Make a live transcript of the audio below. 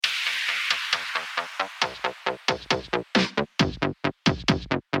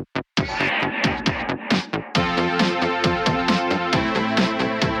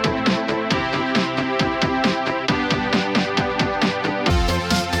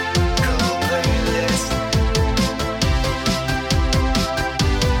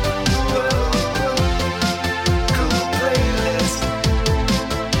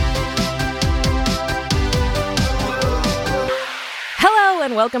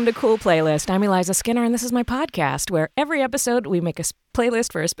welcome to Cool Playlist. I'm Eliza Skinner, and this is my podcast where every episode we make a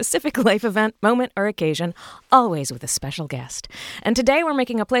playlist for a specific life event, moment, or occasion, always with a special guest. And today we're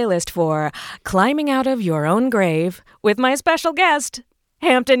making a playlist for Climbing Out of Your Own Grave with my special guest,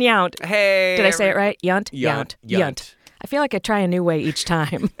 Hampton Yount. Hey. Did I say it right? Yount? Yount. I feel like I try a new way each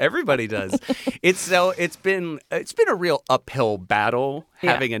time. Everybody does. It's been a real uphill battle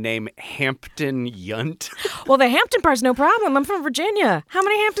having a name Hampton Yount. Well, the Hampton part's no problem. I'm from Virginia. How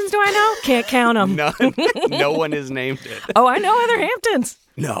many Hamptons do I know? Can't count them. None. No one has named it. Oh, I know other Hamptons.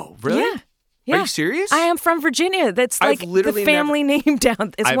 No, really? Yeah. Are you serious? I am from Virginia. That's like the family name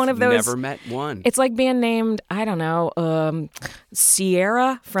down. It's one of those. I've never met one. It's like being named, I don't know,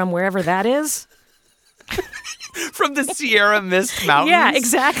 Sierra from wherever that is. From the Sierra Mist Mountains? Yeah,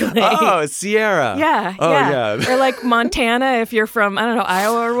 exactly. Oh, Sierra. Yeah, yeah. Or like Montana if you're from, I don't know,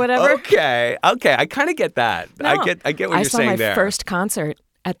 Iowa or whatever. Okay. I kind of get that. No. I get what you're saying there. I saw my first concert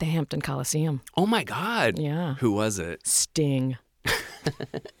at the Hampton Coliseum. Oh, my God. Yeah. Who was it? Sting.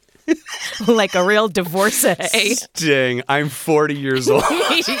 Like a real divorcee. Sting. I'm 40 years old.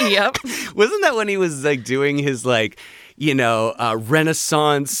 Yep. Wasn't that when he was like doing his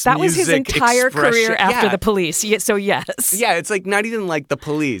Renaissance That was his music entire expression? career after Yeah. the Police. Yeah, so yes. Yeah, it's like not even like the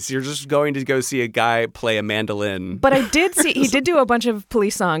Police. You're just going to go see a guy play a mandolin. But I did see, he did do a bunch of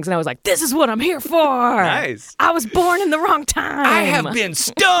Police songs, and I was like, this is what I'm here for. Nice. I was born in the wrong time. I have been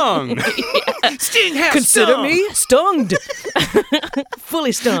stung. Sting has Consider stung. me stunged.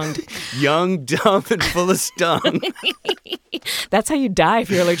 Fully stunged. Young, dumb, and full of stung. That's how you die if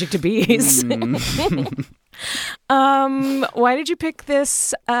you're allergic to bees. Why did you pick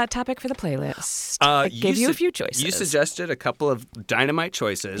this topic for the playlist? I gave you a few choices. You suggested a couple of dynamite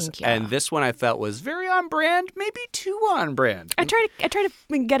choices, Thank you. and this one I felt was very on brand, maybe too on brand. I try to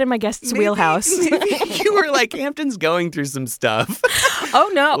get in my guest's wheelhouse. Maybe you were like, Hampton's going through some stuff. Oh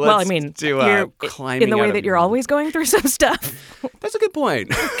no! well, I mean, you're in the way that you're always going through some stuff. That's a good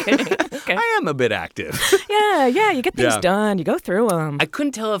point. Okay. I am a bit active. Yeah. You get things done. You go through them. I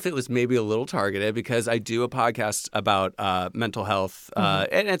couldn't tell if it was maybe a little targeted because I do a podcast about mental health,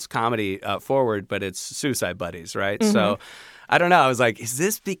 and it's comedy forward, but it's Suicide Buddies, right? Mm-hmm. So I don't know. I was like, is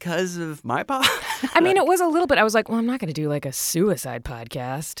this because of my podcast? I mean, it was a little bit. I was like, well, I'm not going to do like a suicide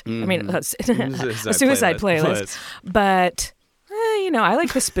podcast. I mean, a suicide playlist. But, I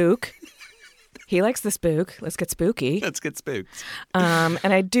like the spook. He likes the spook. Let's get spooky. Let's get spooked. And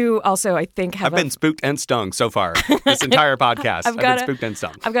I do also, I think, I've been spooked and stung so far. This entire podcast. I've been spooked and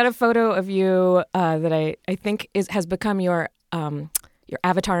stung. I've got a photo of you that I think has become your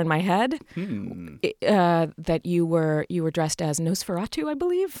avatar in my head. That you were dressed as Nosferatu, I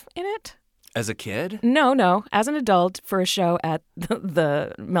believe, in it. As a kid? No, as an adult for a show at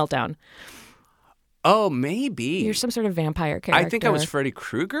the Meltdown. Oh, maybe. You're some sort of vampire character. I think I was Freddy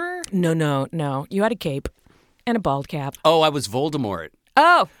Krueger. No. You had a cape and a bald cap. Oh, I was Voldemort.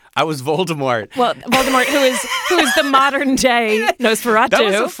 Oh. I was Voldemort. Well, Voldemort, who is the modern day Nosferatu.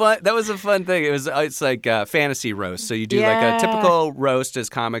 That was a fun thing. It's like a fantasy roast. So you do like a typical roast as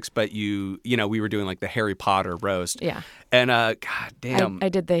comics, but we were doing like the Harry Potter roast. Yeah. And god damn, I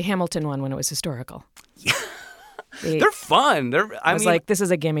did the Hamilton one when it was historical. Yeah. They're fun. I was like, this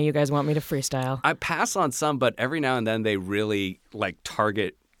is a gimme. You guys want me to freestyle? I pass on some, but every now and then they really like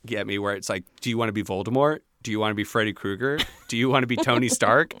get me where it's like, do you want to be Voldemort? Do you want to be Freddy Krueger? Do you want to be Tony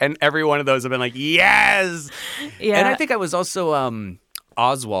Stark? And every one of those have been like, yes! Yeah. And I think I was also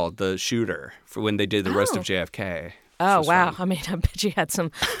Oswald, the shooter, for when they did the roast of JFK. Oh, wow. Fun. I mean, I bet you had I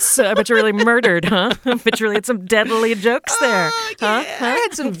bet you really murdered, huh? I bet you really had some deadly jokes there. Yeah. I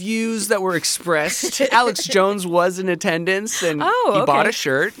had some views that were expressed. Alex Jones was in attendance, and he bought a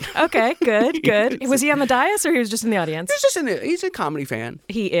shirt. Okay, good. Was he on the dais, or he was just in the audience? He's a comedy fan.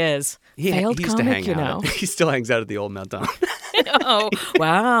 He is. He used to hang out. He still hangs out at the old Meltdown. Oh,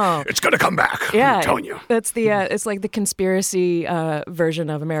 wow. It's going to come back. Yeah. I'm telling you. That's it's like the conspiracy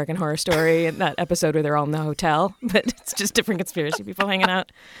version of American Horror Story, in that episode where they're all in the hotel, but it's just different conspiracy people hanging out.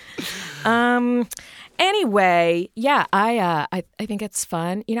 Anyway, yeah, I think it's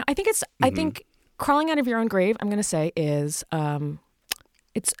fun. I think crawling out of your own grave, I'm going to say, is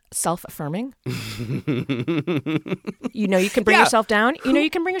it's self-affirming. You can bring yourself down. You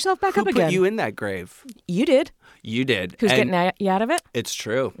can bring yourself back up again. Who put you in that grave? You did. You did. Who's getting you out of it? It's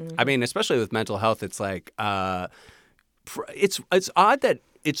true. Mm-hmm. I mean, especially with mental health, it's like it's odd that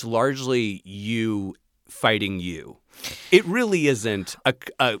it's largely you fighting you. It really isn't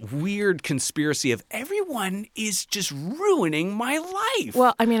a weird conspiracy of everyone is just ruining my life.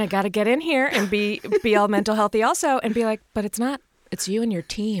 Well, I mean, I got to get in here and be all mental healthy also and be like, but it's not It's you and your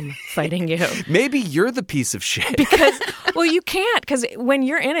team fighting you. Maybe you're the piece of shit. Because, well, you can't. Because when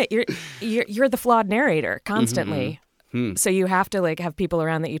you're in it, you're the flawed narrator constantly. So you have to like have people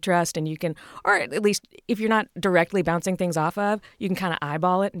around that you trust, and you can, or at least if you're not directly bouncing things off of, you can kind of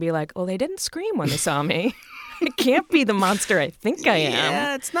eyeball it and be like, well, they didn't scream when they saw me. It can't be the monster I think I am.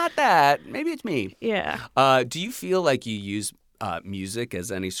 Yeah, it's not that. Maybe it's me. Yeah. Do you feel like you use music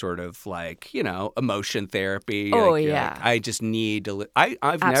as any sort of like, emotion therapy? Oh, like, yeah. Like, I just need to. I've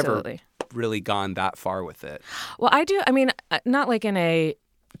Absolutely. never really gone that far with it. Well, I do. I mean, not like in a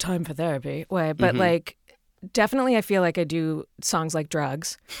time for therapy way, but like definitely I feel like I do songs like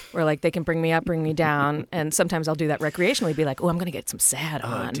drugs where like they can bring me up, bring me down. And sometimes I'll do that recreationally, be like, oh, I'm going to get some sad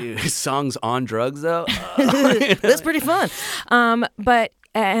on. Oh, dude. Songs on drugs, though? That's pretty fun.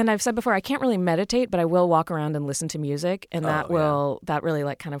 And I've said before, I can't really meditate, but I will walk around and listen to music. And that that really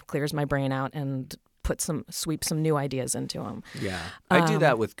like kind of clears my brain out and sweep some new ideas into them. Yeah. I do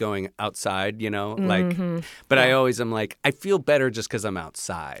that with going outside, but I always am like, I feel better just because I'm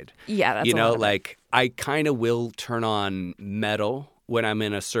outside. Yeah, that's a lot of it. Like I kind of will turn on metal when I'm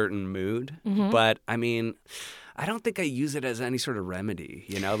in a certain mood, but I mean, I don't think I use it as any sort of remedy,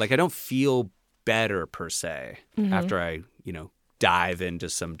 like I don't feel better per se after I, dive into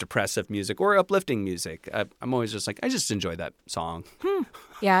some depressive music or uplifting music. I'm always just like, I just enjoy that song.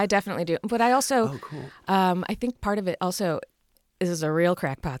 Yeah, I definitely do. But I also, Oh, cool. I think part of it also is a real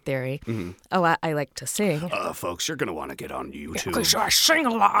crackpot theory. A lot. I like to sing. Folks, you're going to want to get on YouTube. Because I sing a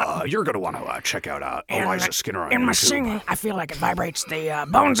lot. You're going to want to check out Eliza Skinner on In my YouTube. singing, I feel like it vibrates the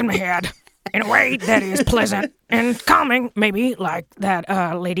bones in my head in a way that is pleasant and calming, maybe like that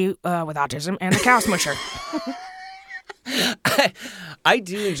lady with autism and the cow smusher. I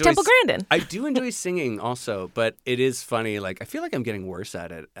do enjoy Temple Grandin. I do enjoy singing also, but it is funny. Like I feel like I'm getting worse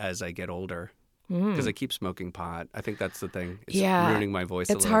at it as I get older because I keep smoking pot. I think that's the thing. It's ruining my voice.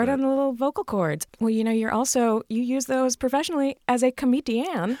 It's a little hard bit. on the little vocal cords. Well, you use those professionally as a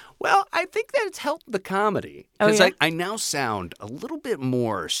comedian. Well, I think that it's helped the comedy Oh, because yeah? I now sound a little bit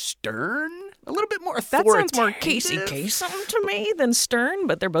more stern, a little bit more That authoritative. sounds more Casey Kasem to me than Stern,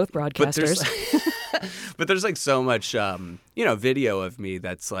 but they're both But broadcasters. there's like so much, video of me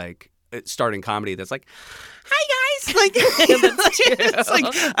that's like starting comedy. That's like, hi guys, like, it's like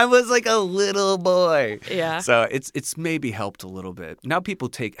I was like a little boy. Yeah. So it's maybe helped a little bit. Now people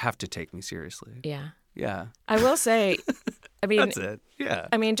have to take me seriously. Yeah. Yeah. I will say, I mean, That's it. Yeah.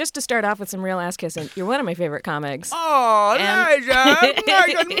 I mean, just to start off with some real ass kissing, you're one of my favorite comics. Oh, And- Elijah, I got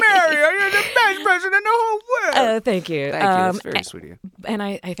married. You're the best person in the whole world. Oh, thank you. Thank you. That's very sweet of you. And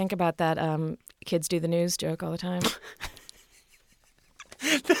I think about that kids do the news joke all the time.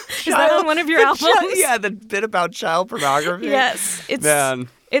 Is that on one of your albums? Yeah, the bit about child pornography. Yes. Man.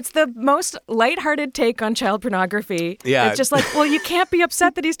 It's the most lighthearted take on child pornography. Yeah. It's just like, well, you can't be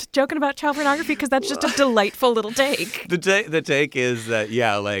upset that he's joking about child pornography because that's just a delightful little take. The take is that,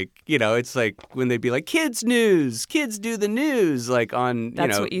 it's like when they'd be like, kids news, kids do the news, like on,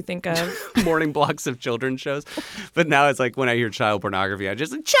 That's what you think of. morning blocks of children's shows. But now it's like when I hear child pornography, I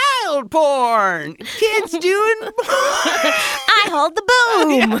just like, child porn, kids doing I hold the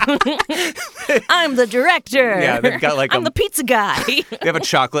boom. I'm the director. Yeah, they've got like I'm the pizza guy. They have a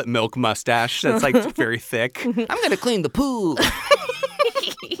chocolate milk mustache that's like very thick. I'm going to clean the pool.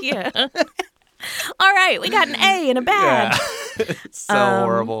 Yeah. All right, we got an A and a badge. Yeah. It's so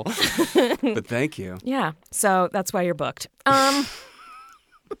horrible. But thank you. Yeah, so that's why you're booked. Do you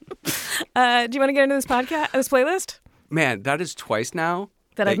want to get into this playlist? Man, that is twice now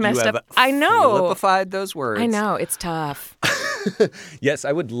That I've messed you have up. I know. Flippified those words. I know, it's tough. Yes,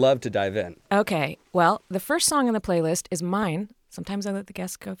 I would love to dive in. Okay, well, the first song on the playlist is mine. Sometimes I let the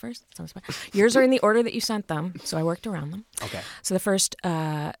guests go first. Sometimes yours are in the order that you sent them, so I worked around them. Okay. So the first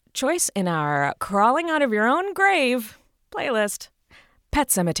choice in our Crawling Out of Your Own Grave playlist, Pet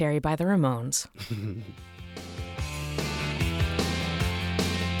Sematary by the Ramones.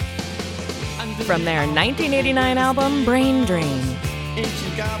 From their 1989 album, Brain Drain.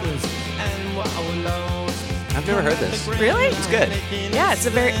 I've never heard this. Really? It's good. Yeah, it's a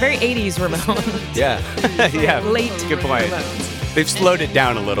very, very 80s Ramones. Yeah. Yeah. Late Good point. Ramones. They've slowed it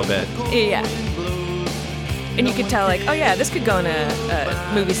down a little bit. Yeah. And you could tell, like, oh yeah, this could go in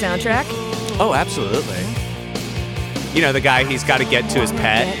a movie soundtrack. Oh, absolutely. You know, the guy, he's got to get to his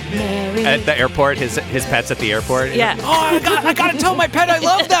pet at the airport, his pet's at the airport. Yeah. Oh, I got to tell my pet I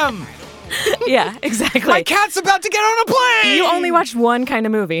love them. Yeah, exactly. My cat's about to get on a plane. You only watched one kind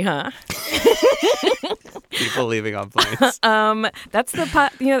of movie, huh? People leaving on planes. That's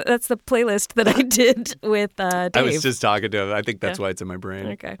the that's the playlist that I did with Dave. I was just talking to him. I think that's why it's in my brain.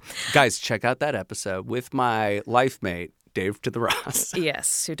 Okay. Guys, check out that episode with my life mate, Dave to the Ross.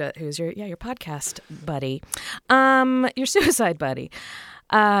 Yes, who's your podcast buddy, your suicide buddy.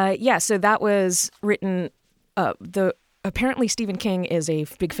 So that was written. Apparently Stephen King is a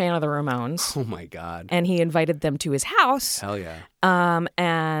big fan of the Ramones. Oh my God! And he invited them to his house. Hell yeah!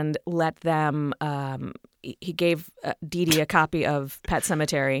 And let them. He gave Dee Dee a copy of Pet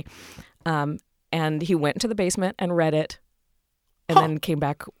Sematary, and he went into the basement and read it. And then came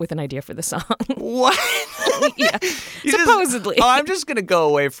back with an idea for the song. What? Yeah. Supposedly. I'm just going to go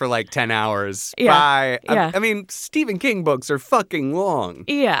away for like 10 hours. Yeah. Bye. Yeah. I mean, Stephen King books are fucking long.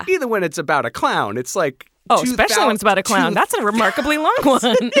 Yeah. Either when it's about a clown, it's like... especially when it's about a clown. That's a remarkably long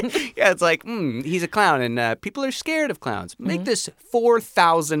one. Yeah, it's like, he's a clown and people are scared of clowns. Make this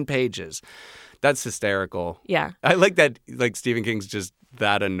 4,000 pages. That's hysterical. Yeah. I like that, like, Stephen King's just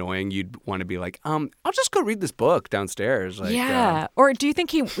that annoying. You'd want to be like, I'll just go read this book downstairs. Like, yeah. Or do you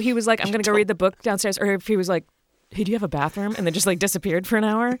think he was like, I'm going to go read the book downstairs? Or if he was like, hey, do you have a bathroom? And then just like disappeared for an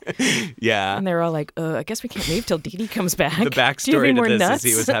hour? Yeah. And they were all like, I guess we can't leave till Dee Dee comes back. The backstory to this nuts?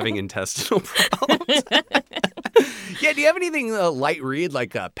 is he was having intestinal problems. Yeah, do you have anything light read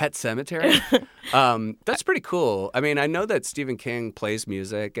like Pet Sematary? That's pretty cool. I mean, I know that Stephen King plays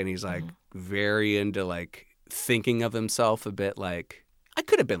music and he's like very into like thinking of himself a bit like, I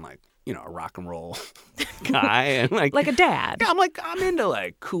could have been like, a rock and roll guy and like a dad. Yeah, I'm into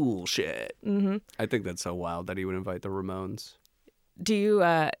like cool shit. Mm-hmm. I think that's so wild that he would invite the Ramones. Do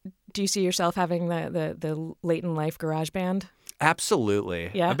you see yourself having the late in life garage band?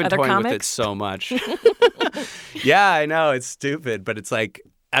 Absolutely. Yeah. I've been Other toying comics? with it so much. Yeah, I know it's stupid, but it's like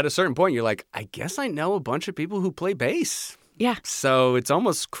at a certain point you're like, I guess I know a bunch of people who play bass. Yeah. So it's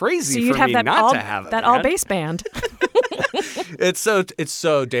almost crazy so you'd for have me that not all, to have that it, all man. bass band. It's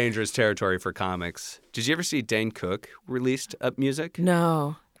so dangerous territory for comics. Did you ever see Dane Cook released music?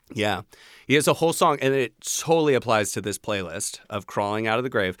 No. Yeah. He has a whole song, and it totally applies to this playlist of Crawling Out of the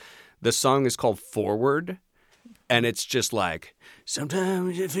Grave. The song is called Forward, and it's just like,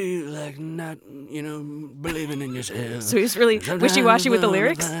 sometimes you feel like not, believing in yourself. So he's really wishy-washy with the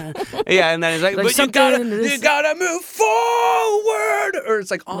lyrics? Yeah, and then it's like but you gotta move forward! Or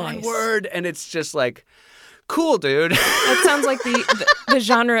it's like onward, and it's just like, cool, dude. That sounds like the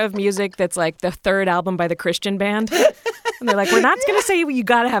genre of music that's like the third album by the Christian band. And they're like, we're not going to say you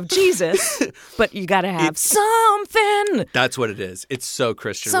got to have Jesus, but you got to have something. That's what it is. It's so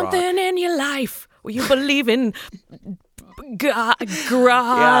Christian rock. Something in your life where you believe in God.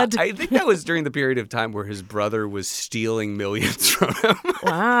 Yeah, I think that was during the period of time where his brother was stealing millions from him.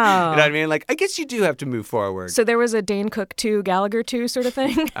 Wow. You know what I mean? Like, I guess you do have to move forward. So there was a Dane Cook 2, Gallagher 2 sort of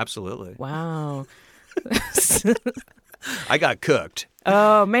thing? Absolutely. Wow. I got cooked.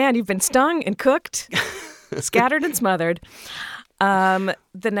 Oh, man, you've been stung and cooked, scattered and smothered. The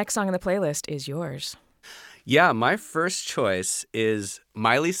next song on the playlist is yours. Yeah, my first choice is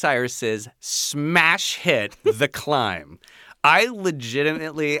Miley Cyrus's smash hit, The Climb. I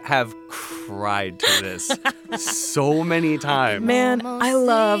legitimately have cried to this so many times. Man, I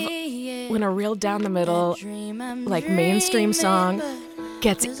love when a real down the middle, like mainstream song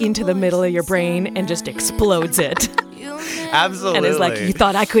gets into the middle of your brain and just explodes it. Absolutely. And is like, you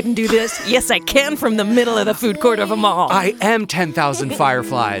thought I couldn't do this? Yes, I can from the middle of the food court of a mall. I am 10,000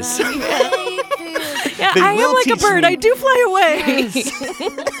 fireflies. Yeah, They I am will like a teach bird. me. I do fly away.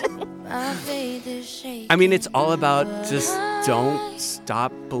 I mean, it's all about just don't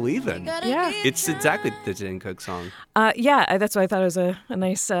stop believing. Yeah. It's exactly the Dane Cook song. Yeah, that's why I thought it was a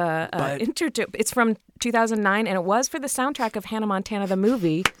nice intro to. It's from 2009, and it was for the soundtrack of Hannah Montana the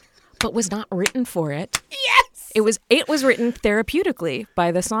movie, but was not written for it. Yes! It was written therapeutically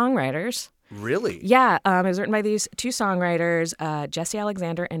by the songwriters. Really? Yeah, it was written by these two songwriters, Jesse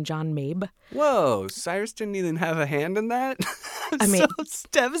Alexander and John Mabe. Whoa, Cyrus didn't even have a hand in that? I mean, so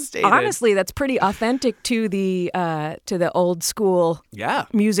devastated. Honestly, that's pretty authentic to the old school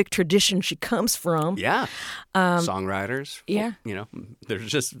music tradition she comes from. Yeah. Songwriters. Yeah. They're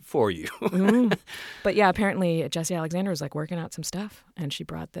just for you. But yeah, apparently Jesse Alexander was like working out some stuff, and she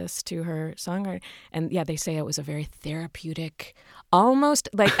brought this to her songwriter. And yeah, they say it was a very therapeutic, almost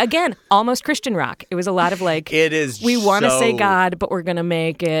Christian rock. It was a lot of like, it is. We want to so... say God, but we're going to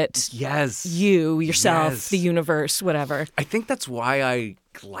make it you, yourself, the universe, whatever. I think that's why I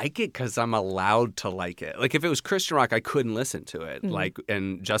like it, because I'm allowed to like it. Like if it was Christian rock, I couldn't listen to it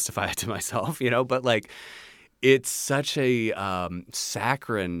and justify it to myself, but like it's such a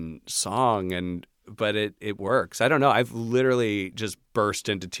saccharine song, but it works. I don't know. I've literally just burst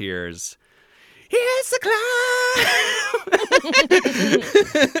into tears. Here's the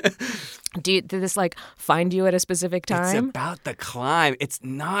climb. Did this like find you at a specific time? It's about the climb. It's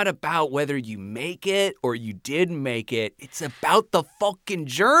not about whether you make it or you didn't make it. It's about the fucking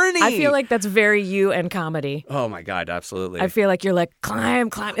journey. I feel like that's very you and comedy. Oh my God, absolutely. I feel like you're like, climb.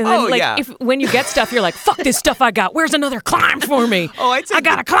 And then when you get stuff, you're like, fuck this stuff I got. Where's another climb for me? I'd say I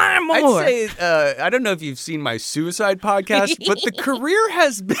gotta climb more. I'd say, I don't know if you've seen my suicide podcast, but the career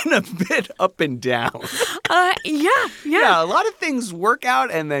has been a bit up and down. Yeah. A lot of things work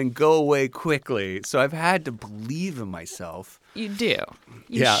out and then go away quickly. So I've had to believe in myself. You do.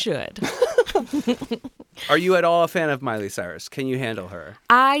 You should. Are you at all a fan of Miley Cyrus? Can you handle her?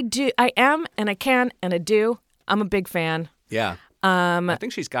 I do. I am, and I can, and I do. I'm a big fan. Yeah. I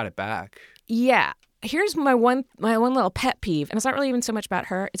think she's got it back. Yeah. Here's my one little pet peeve, and it's not really even so much about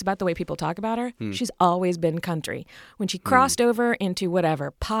her. It's about the way people talk about her. She's always been country. When she crossed over into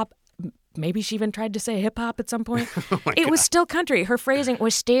whatever, pop, maybe she even tried to say hip hop at some point. It was still country. Her phrasing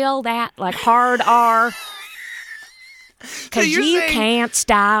was still that like hard R. Because you can't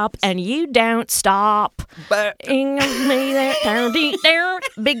stop and you don't stop. But you are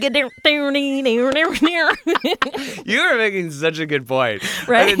making such a good point.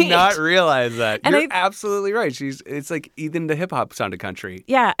 Right? I did not realize that. And You're absolutely right. It's like even the hip hop sounded country.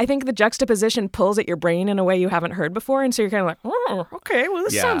 Yeah, I think the juxtaposition pulls at your brain in a way you haven't heard before, and so you're kind of like, oh, okay, well,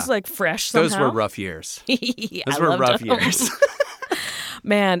 this sounds like fresh somehow. Those were rough years. Those were rough years.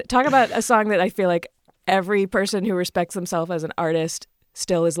 Man, talk about a song that I feel like every person who respects themselves as an artist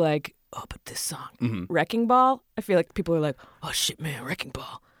still is like, oh, but this song, Wrecking Ball. I feel like people are like, oh shit, man, Wrecking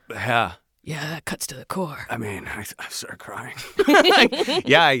Ball. Yeah. Yeah, that cuts to the core. I mean, I started crying.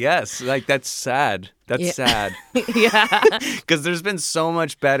 Yeah, I guess. Like, that's sad. That's sad. Yeah. Because there's been so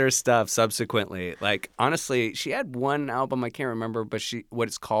much better stuff subsequently. Like, honestly, she had one album, I can't remember what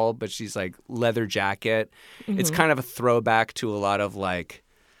it's called, but she's like Leather Jacket. It's kind of a throwback to a lot of like,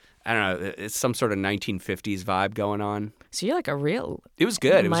 I don't know, it's some sort of 1950s vibe going on. So you're like a real It was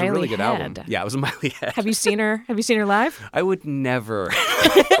good. It was a Miley really good head. album. Yeah, it was a Miley head. Have you seen her? Have you seen her live? I would never.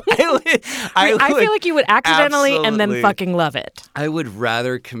 I feel like you would accidentally and then absolutely. fucking love it. I would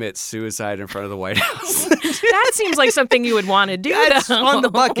rather commit suicide in front of the White House. That seems like something you would want to do. That's though. on the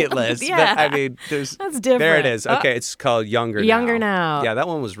bucket list. Yeah. But, I mean, That's different. There it is. Okay, it's called Younger Now. Younger Now. Yeah, that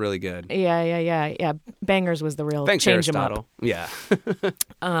one was really good. Yeah. Bangers was the real Thanks, change 'em Aristotle. up. Yeah.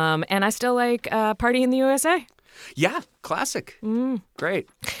 And I still like Party in the USA. Yeah, classic. Great.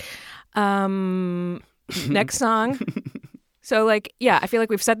 Next song. So, like, yeah, I feel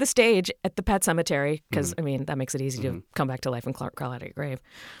like we've set the stage at the pet cemetery because, I mean, that makes it easy to come back to life and crawl out of your grave.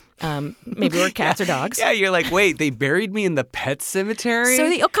 Maybe we're cats or dogs. Yeah, you're like, wait, they buried me in the pet cemetery? So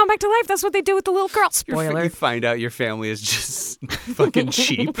you'll come back to life. That's what they do with the little girl. Spoiler. You find out your family is just fucking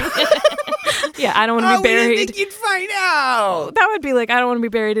cheap. Yeah, I don't want to be We buried. didn't think you'd find out. That would be like, I don't want to be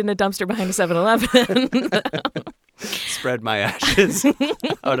buried in a dumpster behind a 7-Eleven. Spread my ashes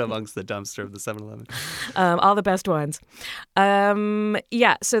out amongst the dumpster of the 7-Eleven. All the best ones.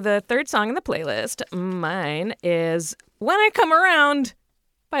 Yeah, so the third song in the playlist, mine is When I Come Around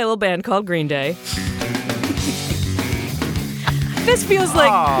by a little band called Green Day. This feels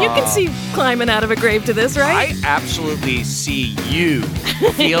like you can see climbing out of a grave to this, right? I absolutely see you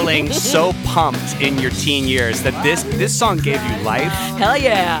feeling so pumped in your teen years that this song gave you life. Hell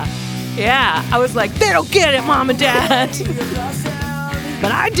yeah. Yeah. I was like, they don't get it, Mom and Dad.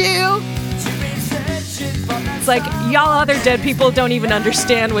 But I do. It's like, y'all other dead people don't even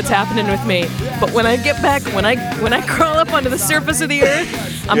understand what's happening with me. But when I get back, when I crawl up onto the surface of the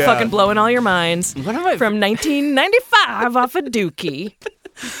earth, I'm fucking blowing all your minds. From 1995 off of Dookie.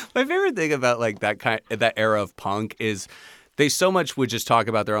 My favorite thing about like that era of punk is they so much would just talk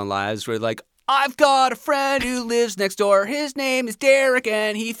about their own lives. Where like, I've got a friend who lives next door. His name is Derek,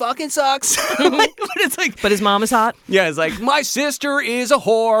 and he fucking sucks. But his mom is hot. Yeah, it's like, my sister is a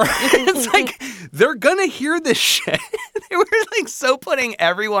whore. It's like, they're gonna hear this shit. They were like so putting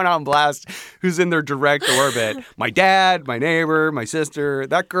everyone on blast who's in their direct orbit. My dad, my neighbor, my sister,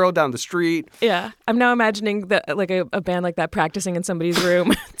 that girl down the street. Yeah, I'm now imagining that like a band like that practicing in somebody's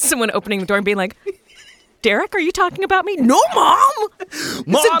room. Someone opening the door and being like, Derek, are you talking about me? No, Mom! It's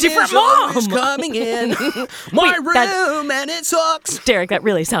a different mom! Is coming in my room and it sucks. Derek, that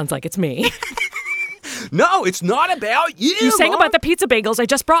really sounds like it's me. No, it's not about you. You sang Mom. about the pizza bagels I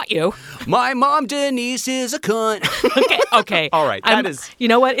just brought you. My mom, Denise, is a cunt. Okay. All right, that is... You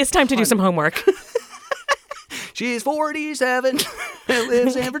know what? It's time to do some homework. She's 47 and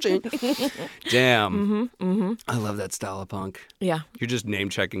lives in Virginia. Damn. I love that style of punk. Yeah. You're just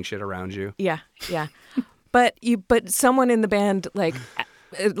name-checking shit around you. Yeah. But someone in the band, like,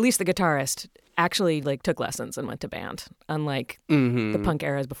 at least the guitarist, actually like took lessons and went to band, unlike the punk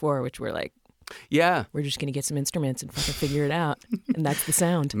eras before, which were like Yeah. We're just gonna get some instruments and fucking figure it out, and that's the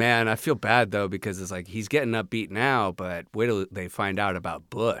sound. Man, I feel bad though because it's like he's getting upbeat now, but wait till they find out about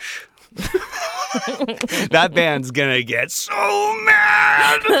Bush. That band's gonna get so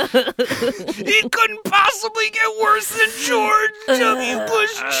mad. He couldn't possibly get worse than George W.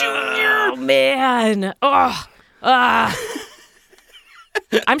 Bush Jr. Oh man! Oh,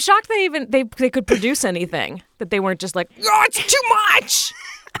 I'm shocked they could produce anything that they weren't just like, oh, it's too much.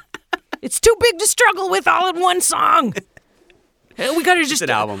 It's too big to struggle with all in one song. We gotta just an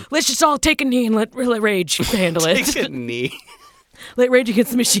album. Let's just all take a knee and let Rage handle it. Take a knee. Let Rage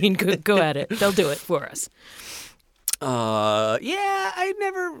Against the Machine go at it. They'll do it for us. Yeah, I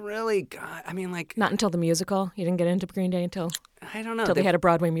never really got. I mean, like, Not until the musical. You didn't get into Green Day until I don't know. they had a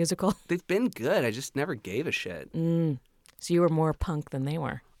Broadway musical. They've been good. I just never gave a shit. So you were more punk than they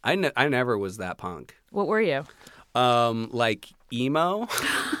were. I never was that punk. What were you? Like emo.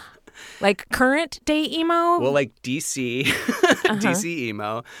 Like current day emo? Well, like DC, DC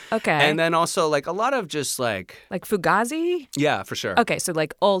emo. Okay. And then also like a lot of just like Fugazi? yeah, for sure. Okay, so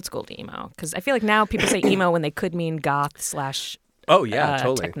like old school emo. Because I feel like now people say emo when they could mean goth / Oh yeah,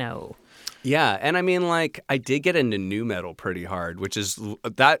 totally. techno. Yeah, and I mean like I did get into nu metal pretty hard, which is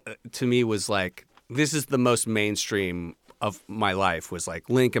that to me was like this is the most mainstream of my life was like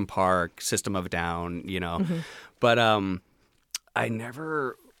Linkin Park, System of a Down, you know. But I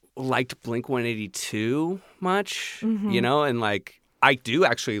never liked Blink-182 much, you know, and like I do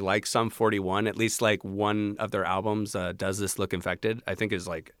actually like Sum 41, at least like one of their albums, Does This Look Infected, I think is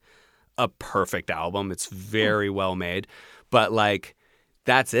like a perfect album. It's very well made, but like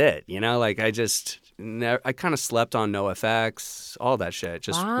that's it, you know, like I kind of slept on NoFX, all that shit. It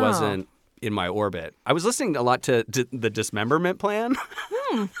just wasn't in my orbit. I was listening a lot to the Dismemberment Plan,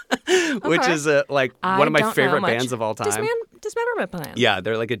 which is like one of my favorite bands of all time. Dismemberment Plan. Yeah,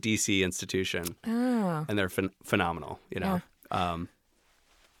 they're like a DC institution, Oh. and they're phenomenal. You know,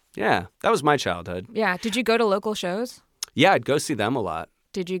 yeah, that was my childhood. Yeah. Did you go to local shows? Yeah, I'd go see them a lot.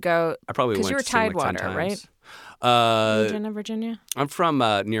 Did you go? I probably went because you were to see them, like, 10 Tidewater, right? times. Virginia. I'm from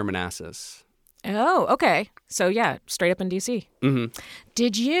near Manassas. Oh, okay. So yeah, straight up in DC. Mm-hmm.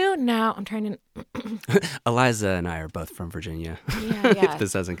 Did you? Now I'm trying to. Eliza and I are both from Virginia. Yeah. If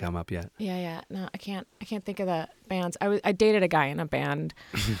this hasn't come up yet. Yeah. No, I can't think of the bands. I dated a guy in a band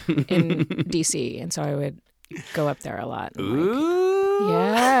in DC, and so I would go up there a lot. And, Ooh.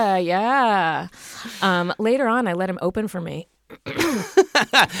 yeah. Later on, I let him open for me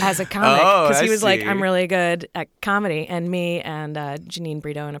as a comic because he was like, "I'm really good at comedy," and me and Janine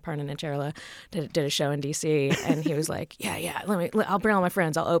Brito and Aparna Nancherla did a show in DC, and he was like, "Yeah, I'll bring all my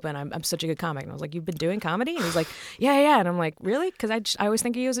friends. I'll open. I'm such a good comic." And I was like, "You've been doing comedy?" And he's like, "Yeah," and I'm like, "Really?" Because I always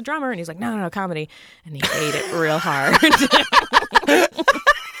think of you as a drummer, and he's like, "No, comedy," and he ate it real hard.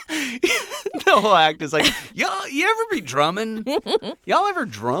 The whole act is like, you ever be drumming? Y'all ever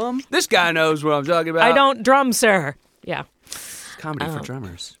drum? This guy knows what I'm talking about. I don't drum, sir. Yeah. Comedy for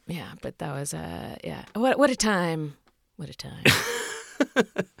drummers. Yeah, but that was What a time. What a time.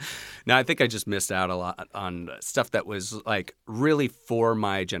 No, I think I just missed out a lot on stuff that was like really for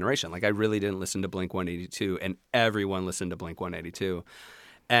my generation. Like I really didn't listen to Blink-182, and everyone listened to Blink-182.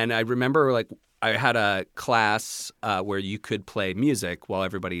 And I remember like I had a class where you could play music while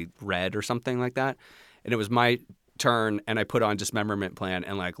everybody read or something like that. And it was my turn, and I put on Dismemberment Plan,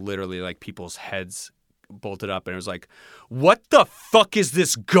 and like literally like people's heads bolted up, and it was like, what the fuck is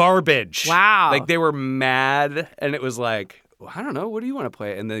this garbage? Wow. Like they were mad, and it was like, well, I don't know, what do you want to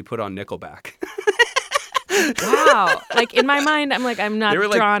play? And then they put on Nickelback. Wow. Like in my mind, I'm not were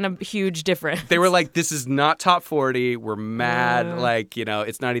like- drawing a huge difference. They were like, this is not top 40. We're mad. Like, you know,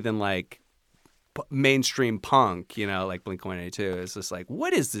 it's not even like mainstream punk, you know, like Blink-182. It's just like,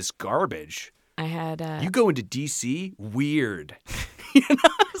 what is this garbage? I had You go into DC? Weird.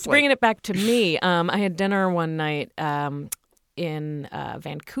 bringing it back to me. I had dinner one night in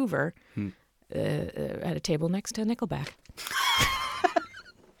Vancouver at a table next to Nickelback.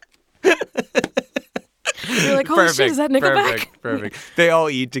 You're like, holy shit, is that Nickelback? Perfect. They all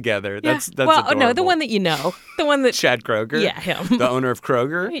eat together. That's well, adorable. no, the one that you know, the one that Chad Kroger. Yeah, him. The owner of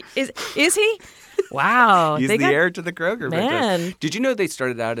Kroger. Is he? Wow, He's the heir to the Kroger Man. business. Did you know they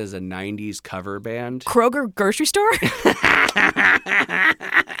started out as a 90s cover band? Kroger grocery store.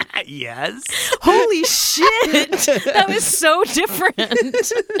 Yes. Holy shit, that was so different.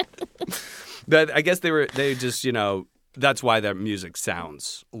 I guess they just, you know, that's why their music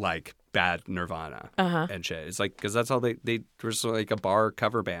sounds like bad Nirvana and shit. It's like, because that's how they were sort of like a bar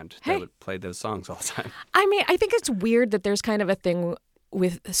cover band that would play those songs all the time. I mean, I think it's weird that there's kind of a thing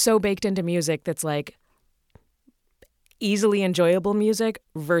with so baked into music that's like easily enjoyable music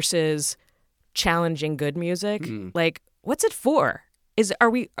versus challenging good music. Like, what's it for? Is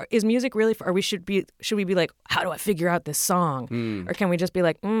music really for, should we be like, how do I figure out this song? Or can we just be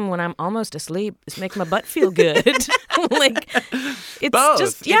like, when I'm almost asleep, it's making my butt feel good. Like, it's Both.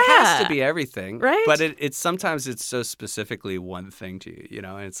 just, It has to be everything. Right? But it's sometimes it's so specifically one thing to you, you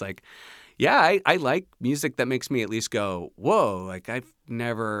know? And it's like, yeah, I like music that makes me at least go, whoa, like I've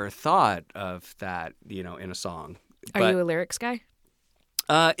never thought of that, you know, in a song. Are you a lyrics guy?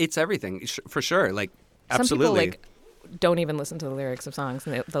 It's everything, for sure. Like, Some absolutely. people, don't even listen to the lyrics of songs,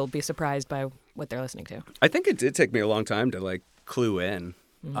 and they'll be surprised by what they're listening to. I think it did take me a long time to like clue in.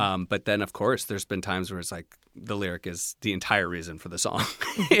 But then, of course, there's been times where it's like the lyric is the entire reason for the song.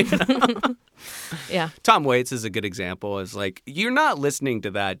 You know? Yeah. Tom Waits is a good example. Is like, you're not listening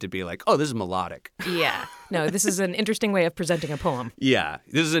to that to be like, oh, this is melodic. Yeah. No, this is an interesting way of presenting a poem. Yeah.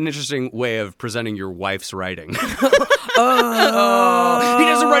 This is an interesting way of presenting your wife's writing. Oh. He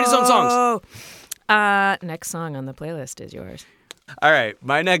doesn't write his own songs. Next song on the playlist is yours. All right.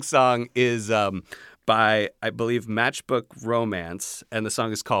 My next song is by, I believe, Matchbook Romance, and the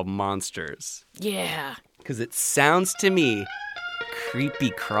song is called Monsters. Yeah. Because it sounds to me creepy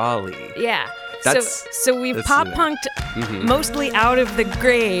crawly. Yeah. So we've that's pop it. punked mostly out of the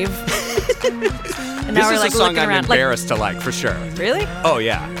grave. And now This we're is like a song looking I'm around. embarrassed to like, for sure. Really? Oh,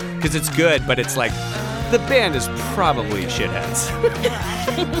 yeah. Because it's good, but it's like, the band is probably shitheads.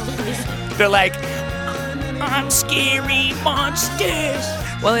 They're like, I'm scary monsters.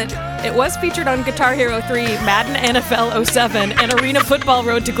 Well, it was featured on Guitar Hero 3, Madden NFL 07, and Arena Football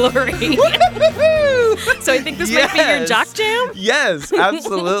Road to Glory. So I think this might be your Yes. jock jam? yes,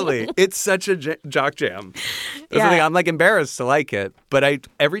 absolutely. It's such a jock jam. That's the Yeah. thing. I'm like embarrassed to like it, but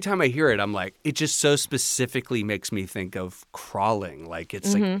every time I hear it, I'm like, it just so specifically makes me think of crawling. Like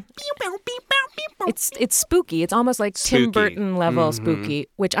it's like, It's spooky. It's almost like Spooky. Tim Burton level spooky,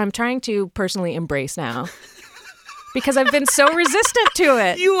 which I'm trying to personally embrace now. Because I've been so resistant to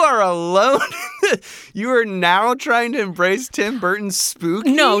it. you are alone. You are now trying to embrace Tim Burton's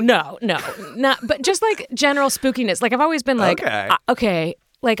spooky. No, not. But just like general spookiness. Like I've always been like, Okay. okay.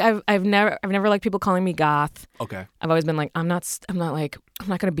 Like I've never liked people calling me goth. Okay. I've always been like, I'm not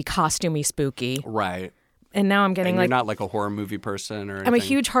going to be costumey spooky. Right. And now I'm getting And like, you're not like a horror movie person or anything? I'm a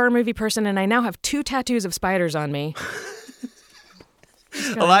huge horror movie person, and I now have 2 tattoos of spiders on me.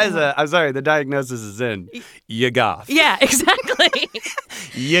 Eliza, I'm sorry, the diagnosis is in. You goth. Yeah, exactly.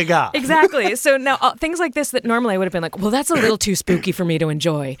 You goth. Exactly. So now things like this that normally I would have been like, well, that's a little too spooky for me to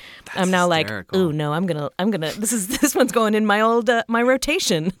enjoy. I'm now hysterical. like, ooh, no, I'm gonna. This one's going in my old my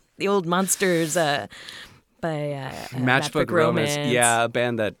rotation. The old Monsters by Matchbook Romance. Yeah, a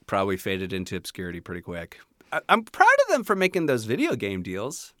band that probably faded into obscurity pretty quick. I'm proud of them for making those video game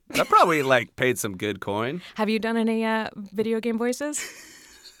deals. That probably like paid some good coin. Have you done any video game voices?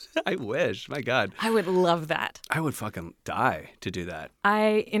 I wish. My God. I would love that. I would fucking die to do that.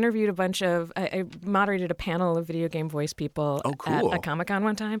 I interviewed a bunch of. I moderated a panel of video game voice people Oh, cool. at a Comic-Con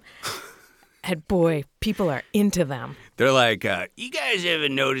one time. And boy, people are into them. They're like, you guys ever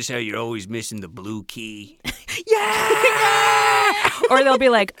notice how you're always missing the blue key? Yeah! Or they'll be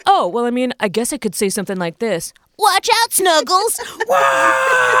like, oh, well, I mean, I guess I could say something like this. Watch out, Snuggles!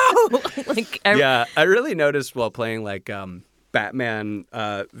 Whoa! Yeah, I really noticed while playing like Batman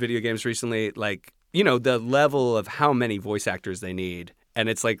video games recently, like, you know, the level of how many voice actors they need. And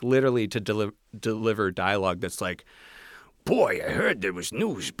it's like literally to deliver dialogue that's like, boy, I heard there was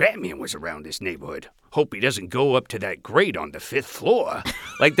news Batman was around this neighborhood. Hope he doesn't go up to that grate on the 5th floor.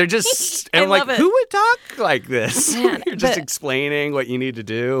 Like, they're just, and I'm like, love it. who would talk like this? Man, You're just but- explaining what you need to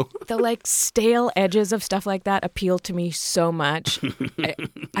do. The like stale edges of stuff like that appeal to me so much.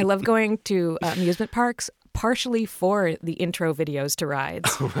 I love going to amusement parks partially for the intro videos to rides.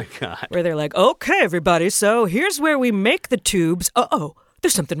 Oh my God. Where they're like, okay, everybody, so here's where we make the tubes. Uh-oh,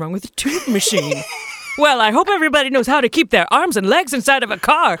 there's something wrong with the tube machine. Well, I hope everybody knows how to keep their arms and legs inside of a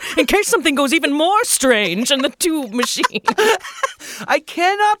car in case something goes even more strange in the tube machine. I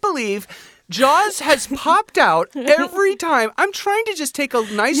cannot believe Jaws has popped out every time. I'm trying to just take a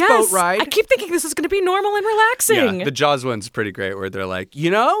nice boat ride. I keep thinking this is going to be normal and relaxing. Yeah, the Jaws one's pretty great where they're like,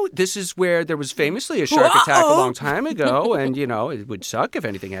 you know, this is where there was famously a shark attack a long time ago, and, you know, it would suck if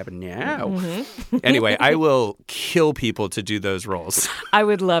anything happened now. Mm-hmm. Anyway, I will kill people to do those roles. I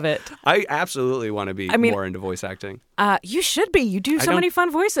would love it. I absolutely want to be more into voice acting. You should be. You do so many fun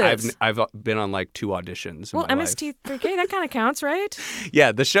voices. I've been on like 2 auditions in well, my life. MST3K, that kind of counts, right?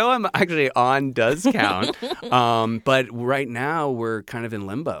 Yeah, the show I'm actually on does count. But right now we're kind of in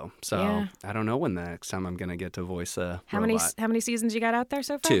limbo. So Yeah. I don't know when the next time I'm going to get to voice a How robot. many seasons you got out there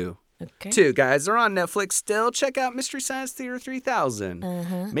so far? 2. Okay. 2, guys. They're on Netflix still. Check out Mystery Science Theater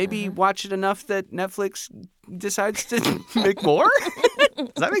 3000. Maybe watch it enough that Netflix decides to make more? Does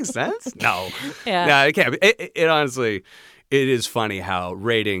that make sense? No. Yeah. No, it can't be. It honestly, it is funny how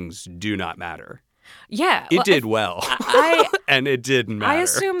ratings do not matter. Yeah. It did well. And it didn't matter. I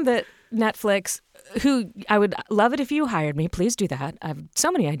assume that Netflix, who I would love it if you hired me. Please do that. I have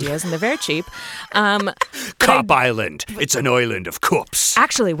so many ideas and they're very cheap. Cop Island. It's an island of cops.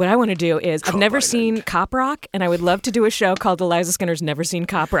 Actually, what I want to do is I've never Island. seen Cop Rock, and I would love to do a show called Eliza Skinner's Never Seen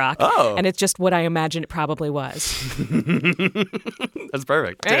Cop Rock. Oh. And it's just what I imagine it probably was. That's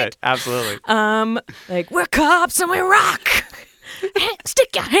perfect. Right? Yeah, absolutely. Like, we're cops and we rock.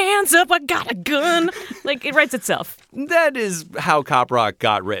 Stick your hands up, I got a gun. Like, it writes itself. That is how Cop Rock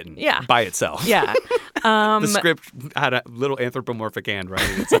got written. Yeah. By itself. Yeah. The script had a little anthropomorphic hand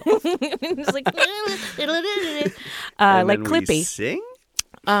writing itself. It's like, And like then we Clippy. sing?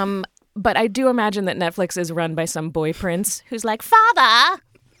 But I do imagine that Netflix is run by some boy prince who's like, Father,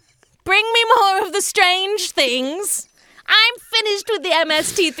 bring me more of the strange things. I'm finished with the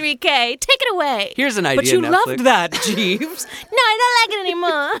MST3K. Take it away. Here's an idea, But you Netflix. loved that, Jeeves. No, I don't like it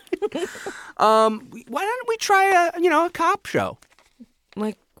anymore. Why don't we try a cop show?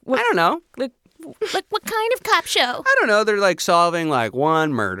 Like, I what? don't know. Like what kind of cop show? I don't know. They're like solving like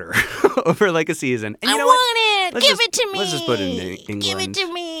one murder over like a season. And you know what? Want it. Let's Give just- it to me. Let's just put it in England. Give it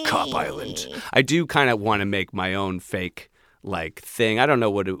to me. Cop Island. I do kind of want to make my own fake like thing. I don't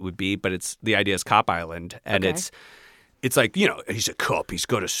know what it would be, but the idea is Cop Island, and Okay. it's like, he's a cop. He's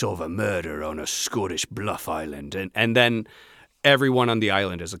got to solve a murder on a Scottish bluff island, and then everyone on the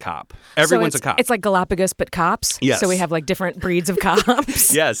island is a cop. Everyone's so a cop. It's like Galapagos, but cops. Yes. So we have like different breeds of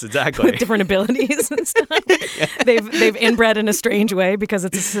cops. Yes, exactly. With different abilities and stuff. They've inbred in a strange way because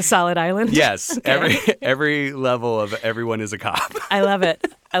it's a solid island. Yes, every level of everyone is a cop. I love it.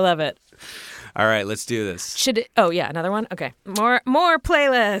 I love it. All right, let's do this. Should it? Oh yeah, another one. Okay, more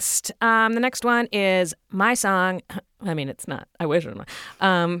playlist. The next one is my song. I mean, it's not. I wish it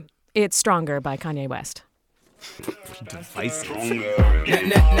was. It's "Stronger" by Kanye West. Divisive.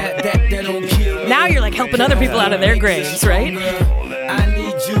 Now you're like helping other people out of their graves, right? I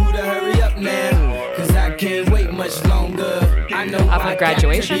need you to hurry up now, 'cause I can't wait much longer. I know Off of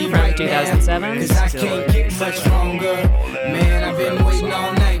Graduation from 2007. 'cause I can't get much stronger. Man, I've been waiting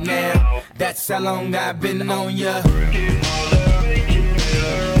all night now. That's how long I've been on ya.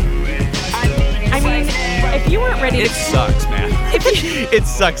 I mean, if you weren't ready It to... sucks, man. It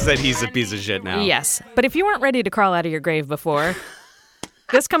sucks that he's a piece of shit now. Yes, but if you weren't ready to crawl out of your grave before,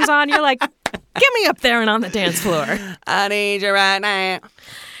 this comes on, you're like, get me up there and on the dance floor. I need you right now.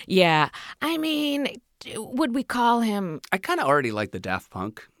 Yeah, I mean, would we call him... I kind of already like the Daft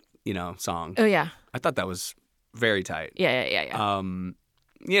Punk, song. Oh, yeah. I thought that was very tight. Yeah.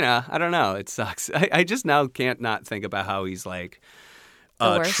 I don't know. It sucks. I just now can't not think about how he's like The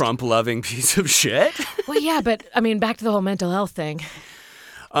a worst. Trump-loving piece of shit. Well, yeah, but I mean, back to the whole mental health thing.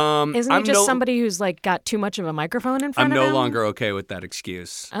 Isn't he I'm just somebody who's like got too much of a microphone in front I'm of him? no longer okay with that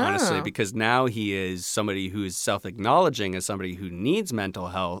excuse, honestly, Oh. because now he is somebody who is self-acknowledging as somebody who needs mental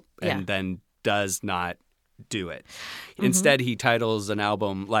health and Yeah. then does not do it. Mm-hmm. Instead, he titles an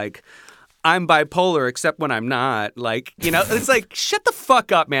album like, I'm bipolar except when I'm not. Like, it's like, shut the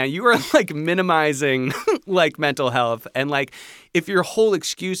fuck up, man. You are like minimizing like mental health. And like, if your whole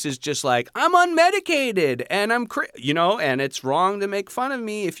excuse is just like, I'm unmedicated and and it's wrong to make fun of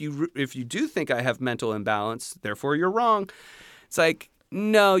me if you do think I have mental imbalance, therefore you're wrong. It's like,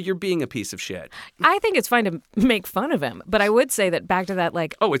 no, you're being a piece of shit. I think it's fine to make fun of him, but I would say that back to that,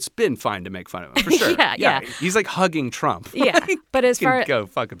 like, Oh, it's been fine to make fun of him, for sure. Yeah. He's like hugging Trump. yeah. But as He can far, go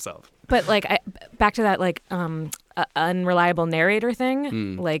fuck himself. but like, back to that, like, unreliable narrator thing.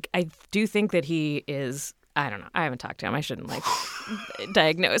 Hmm. Like, I do think that he is. I don't know. I haven't talked to him. I shouldn't like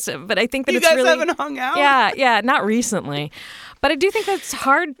diagnose him, but I think that You it's guys really. haven't hung out? Yeah, not recently, but I do think that's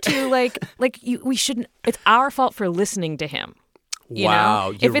hard to we shouldn't. It's our fault for listening to him. You Wow,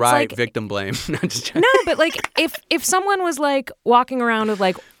 know? you're If it's right. like- Victim blame. No, just joking. No, but like if someone was like walking around with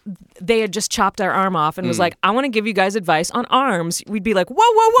like they had just chopped their arm off and was like, I want to give you guys advice on arms, we'd be like,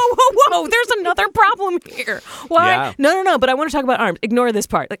 whoa, there's another problem here. Why? Yeah. No, but I want to talk about arms. Ignore this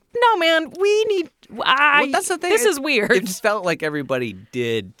part. Like, no, man, we need. Well, that's the thing. This is weird. It felt like everybody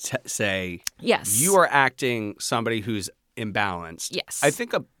did say, Yes. you are acting somebody who's imbalanced. Yes. I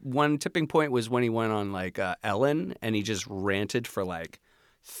think one tipping point was when he went on like Ellen and he just ranted for like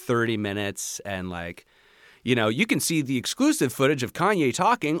 30 minutes and like, you can see the exclusive footage of Kanye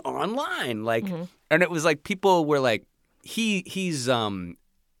talking online. Like, and it was like people were like, he's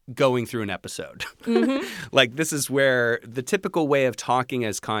going through an episode. Like, this is where the typical way of talking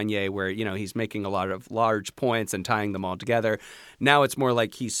as Kanye, where, you know, he's making a lot of large points and tying them all together. Now it's more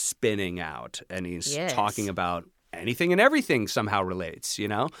like he's spinning out and he's talking about anything and everything somehow relates, you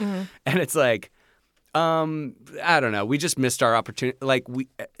know? And it's like, I don't know. We just missed our opportunity. Like,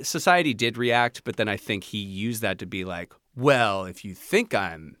 society did react, but then I think he used that to be like, well, if you think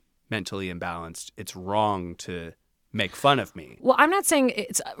I'm mentally imbalanced, it's wrong to make fun of me. Well, I'm not saying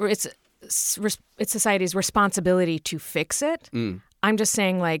it's society's responsibility to fix it. I'm just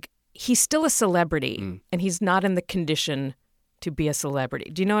saying, like, he's still a celebrity and he's not in the condition to be a celebrity.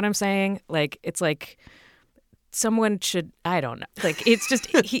 Do you know what I'm saying? Like, it's like someone should, I don't know. Like, it's just,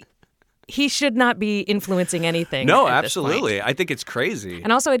 he should not be influencing anything. No, absolutely. I think it's crazy.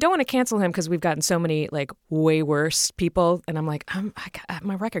 And also, I don't want to cancel him because we've gotten so many, like, way worse people. And I'm like,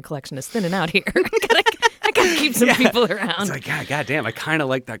 my record collection is thinning out here. I gotta keep some people around. It's like, God damn, I kind of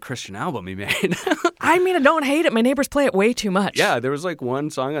like that Christian album he made. I mean, I don't hate it. My neighbors play it way too much. Yeah, there was like one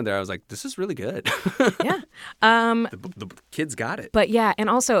song on there. I was like, this is really good. Yeah. The kids got it. But yeah, and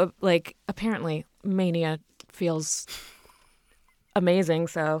also, like, apparently Mania feels amazing,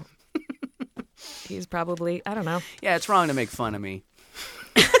 so he's probably, I don't know. Yeah, it's wrong to make fun of me.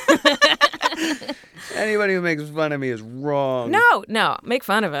 Anybody who makes fun of me is wrong. No, make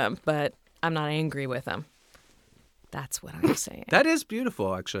fun of him, but I'm not angry with him. That's what I'm saying. That is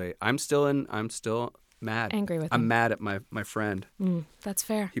beautiful, actually. I'm still mad. Angry with him. I'm mad at my friend. That's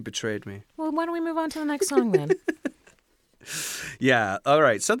fair. He betrayed me. Well, why don't we move on to the next song then? Yeah. All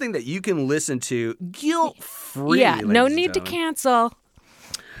right. Something that you can listen to guilt-free. Yeah. No ladies need and to gentlemen.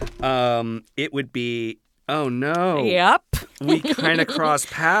 cancel. It would be. Oh no. Yep. We kind of cross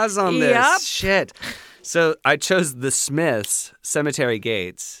paths on this. Yep. Shit. So I chose the Smiths, Cemetery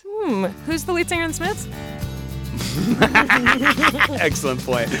Gates. Who's the lead singer in the Smiths? Excellent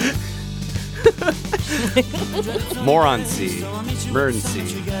point. Moron C. Burn C.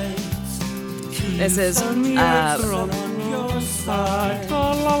 This is off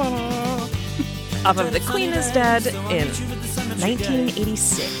of The Queen is Dead in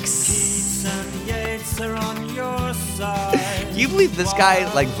 1986. Can you believe this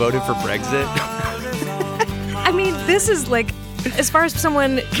guy, like, voted for Brexit? I mean, this is like, as far as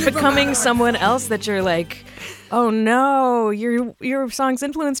someone becoming someone else that you're like, oh no, your songs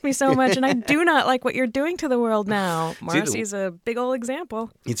influenced me so much and I do not like what you're doing to the world now. Morrissey's a big old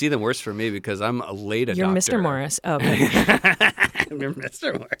example. It's even worse for me because I'm a late adopter. You're Mr. Morris. Oh, okay. You're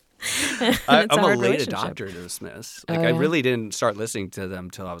Mr. Morris. I'm a late adopter to the Smiths. Like, I really didn't start listening to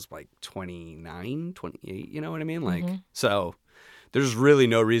them till I was like 29, 28, you know what I mean? Like, so there's really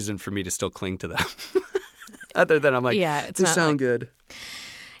no reason for me to still cling to them. Other than I'm like, they sound good.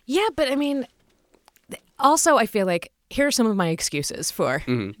 Yeah, but I mean, also I feel like here are some of my excuses for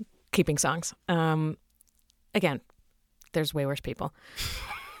keeping songs. Again, there's way worse people.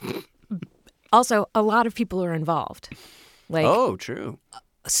 Also, a lot of people are involved. Like, oh, true.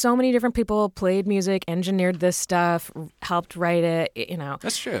 So many different people played music, engineered this stuff, helped write it, you know.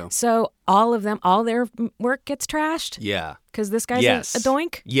 That's true. So all of them, all their work gets trashed? Yeah. Because this guy's a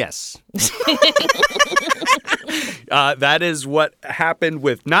doink? Yes. That is what happened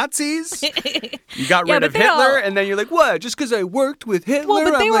with Nazis. You got rid of Hitler, and then you're like, what? Just because I worked with Hitler,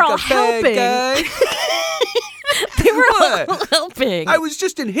 well, but they I'm were like all a helping. bad guy? They were all helping. I was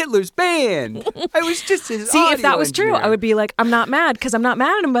just in Hitler's band. I was just his See, if that was engineer. true, I would be like, I'm not mad because I'm not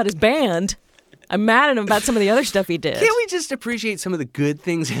mad at him about his band. I'm mad at him about some of the other stuff he did. Can't we just appreciate some of the good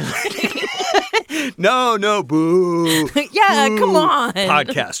things Hitler did? No, boo. Yeah, boo. Come on.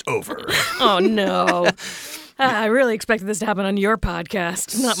 Podcast over. Oh, no. I really expected this to happen on your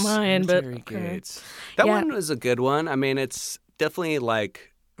podcast, not mine. But that one was a good one. I mean, it's definitely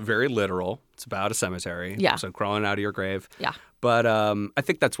like very literal. It's about a cemetery. Yeah. So crawling out of your grave. Yeah. But I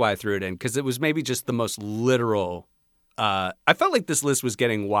think that's why I threw it in, because it was maybe just the most literal. I felt like this list was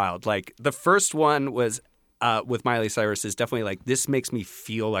getting wild. Like, the first one was with Miley Cyrus is definitely like, this makes me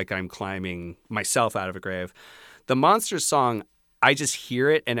feel like I'm climbing myself out of a grave. The Monsters song, I just hear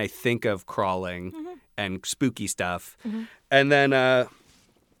it and I think of crawling and spooky stuff. And then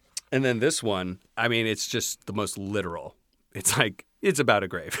this one, I mean, it's just the most literal. It's like, it's about a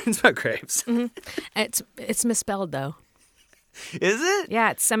grave. It's about graves. It's misspelled, though. Is it?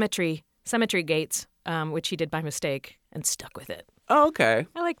 Yeah, it's Cemetery Gates, which he did by mistake and stuck with it. Oh, okay.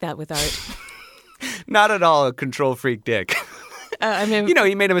 I like that with art. Not at all a control freak dick. I mean, you know,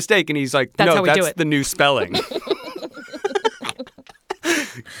 he made a mistake and he's like, that's no, how we that's do it. the new spelling.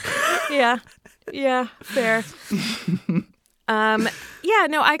 Yeah, fair. Yeah,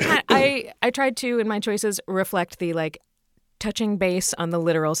 no, I tried to, in my choices, reflect the, like, touching base on the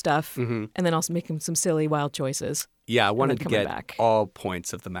literal stuff and then also making some silly, wild choices. Yeah, I wanted to coming get back. all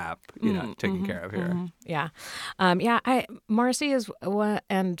points of the map, taken care of here. Yeah. Morrissey is one,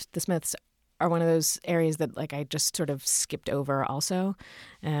 and the Smiths are one of those areas that like I just sort of skipped over also.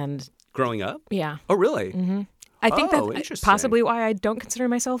 And Growing up? yeah. Oh, really? I think that's interesting. possibly why I don't consider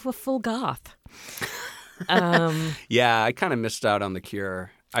myself a full goth. Yeah, I kind of missed out on The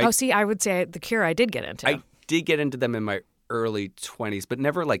Cure. I would say The Cure I did get into. I did get into them in my early 20s, but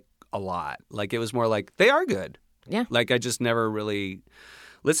never like a lot. Like it was more like they are good. Yeah. Like I just never really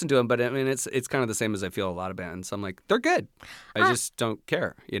listened to them. But I mean, it's kind of the same as I feel a lot of bands. I'm like, they're good. I just don't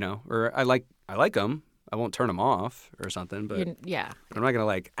care, Or I like them. I won't turn them off or something. But yeah. I'm not gonna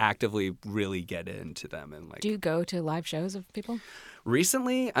like actively really get into them and like. Do you go to live shows of people?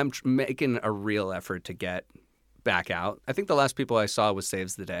 Recently, I'm making a real effort to get back out. I think the last people I saw was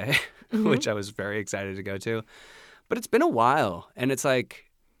Saves the Day, which I was very excited to go to. But it's been a while, and it's like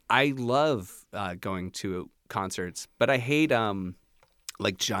I love going to concerts, but I hate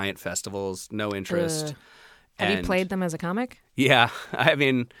like giant festivals. No interest. Have you played them as a comic? Yeah, I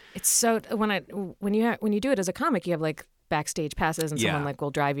mean, it's so when you do it as a comic, you have like backstage passes, and someone Yeah. like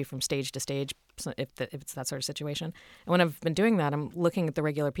will drive you from stage to stage if it's that sort of situation. And when I've been doing that, I'm looking at the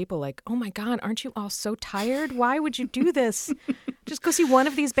regular people like, oh my God, aren't you all so tired? Why would you do this? Just go see one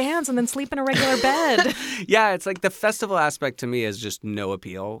of these bands and then sleep in a regular bed. yeah, it's like the festival aspect to me is just no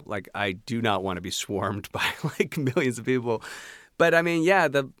appeal. Like I do not want to be swarmed by like millions of people. But I mean, yeah,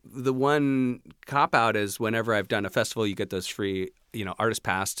 the one cop out is whenever I've done a festival, you get those free, artist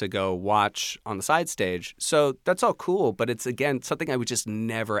pass to go watch on the side stage. So that's all cool, but it's again something I would just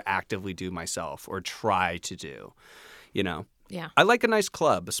never actively do myself or try to do. Yeah. I like a nice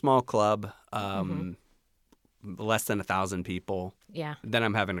club, a small club, less than 1,000 people. Yeah. Then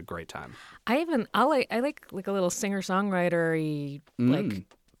I'm having a great time. I like a little singer-songwriter-y like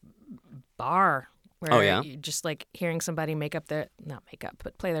bar where Oh, yeah? you just like hearing somebody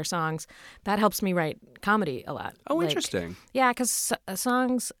play their songs. That helps me write comedy a lot. Oh, Like, interesting. Yeah, because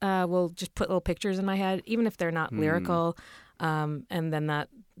songs will just put little pictures in my head, even if they're not lyrical. And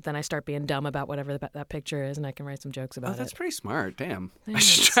then I start being dumb about whatever that picture is, and I can write some jokes about Oh, that's it. pretty smart. Damn. I Thanks.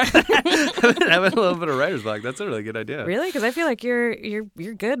 should try that. I've been having a little bit of writer's block. That's a really good idea. Really? Because I feel like you're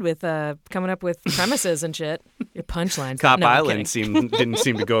good with coming up with premises and shit. Your punchlines. Cop No, I'm Island kidding. didn't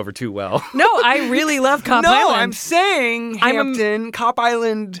seem to go over too well. No, I really love Cop no, Island. I'm saying Hampton, Cop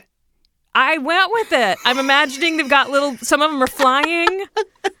Island. I went with it. I'm imagining they've got some of them are flying.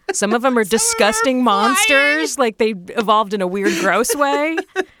 Some of them are disgusting monsters. Like they evolved in a weird, gross way.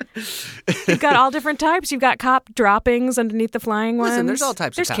 You've got all different types. You've got cop droppings underneath the flying ones. Listen, there's all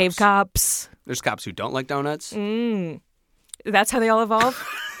types of There's cave cops. There's cops who don't like donuts. That's how they all evolve.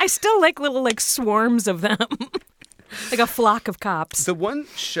 I still like little swarms of them. Like a flock of cops. The one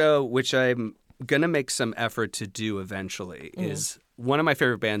show which I'm going to make some effort to do eventually is one of my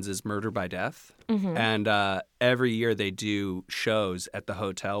favorite bands is Murder by Death. And every year they do shows at the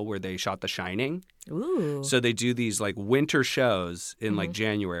hotel where they shot The Shining. Ooh. So they do these like winter shows in like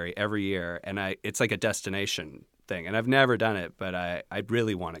January every year. And it's like a destination thing. And I've never done it, but I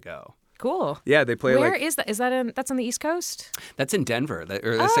really want to go. Cool. Yeah, they play Where is that? Is that that's on the East Coast? That's in Denver.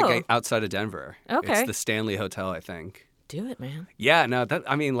 That's like outside of Denver. Okay. It's the Stanley Hotel, I think. Do it, man. Yeah, no,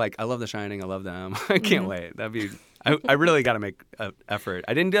 I love The Shining. I love them. I can't wait. I really got to make an effort.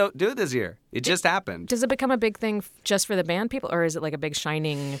 I didn't do it this year. It just happened. Does it become a big thing just for the band people, or is it like a big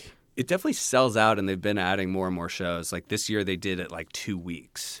Shining? It definitely sells out, and they've been adding more and more shows. Like this year, they did it like 2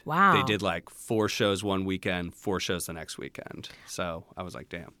 weeks. Wow. They did like 4 shows one weekend, 4 shows the next weekend. So I was like,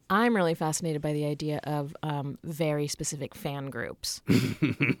 damn. I'm really fascinated by the idea of very specific fan groups,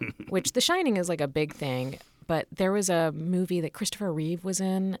 which The Shining is like a big thing. But there was a movie that Christopher Reeve was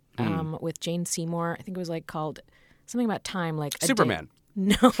in with Jane Seymour. I think it was like called something about time, like Superman.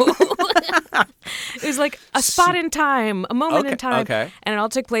 No. It was like a spot in time, a moment in time. Okay. And it all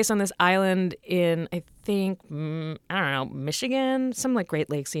took place on this island in, I think, I don't know, Michigan, some like Great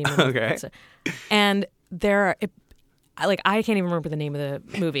Lakes scene. Okay. And I can't even remember the name of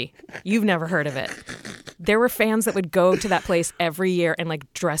the movie. You've never heard of it. There were fans that would go to that place every year and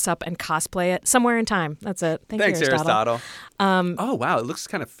like dress up and cosplay it somewhere in time. That's it. Thanks, Aristotle. Oh, wow. It looks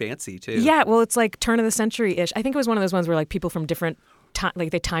kind of fancy, too. Yeah, well, it's like turn of the century-ish. I think it was one of those ones where like people from different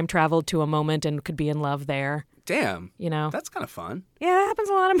they time traveled to a moment and could be in love there. Damn. You know? That's kind of fun. Yeah, that happens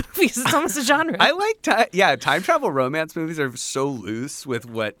in a lot of movies. It's almost a genre. I like time travel romance movies are so loose with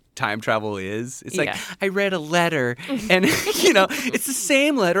what time travel is. It's like, Yeah. I read a letter and, it's the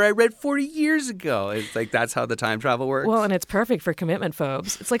same letter I read 40 years ago. It's like, that's how the time travel works. Well, and it's perfect for commitment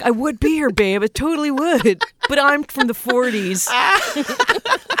phobes. It's like, I would be here, babe. It totally would. But I'm from the 40s.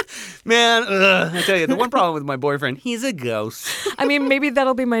 Man, I tell you, the one problem with my boyfriend, he's a ghost. I mean, maybe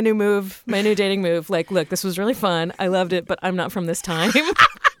that'll be my new move, my new dating move. Like, look, this was really fun. I loved it, but I'm not from this time.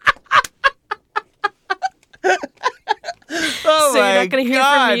 Oh, So you're not going to hear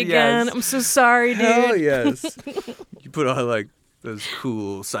from me again. Yes. I'm so sorry, dude. Oh, yes. You put on, like, those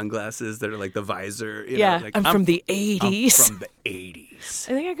cool sunglasses that are like the visor. You Yeah, know, like, I'm from the 80s. I'm from the 80s.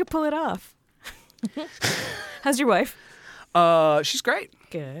 I think I could pull it off. How's your wife? She's great.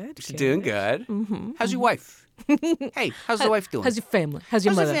 Good. She's doing good. How's your wife? Hey, how's the wife doing? How's your family? How's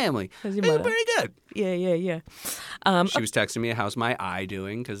your How's mother? your family? How's your Hey, mother? pretty good. Yeah. She was texting me, how's my eye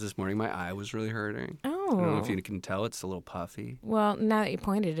doing? Because this morning my eye was really hurting. I don't know if you can tell. It's a little puffy. Well, now that you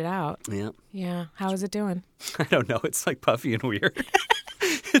pointed it out. Yeah. Yeah. How is it doing? I don't know. It's like puffy and weird.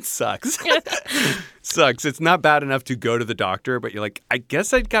 It sucks. Sucks. It's not bad enough to go to the doctor, but you're like, I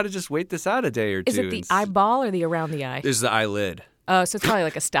guess I'd got to just wait this out a day or two. Is it the eyeball or the around the eye? This is the eyelid. Oh, so it's probably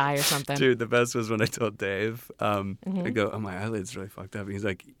like a sty or something. Dude, the best was when I told Dave, I go, oh, my eyelid's really fucked up. And he's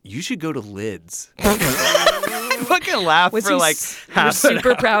like, you should go to Lids. I fucking laugh Was for he like you're half an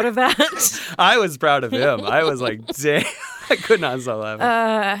super hour. proud of that? I was proud of him. I was like, damn. I could not stop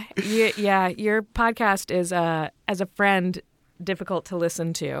laughing. Yeah, your podcast is, as a friend, difficult to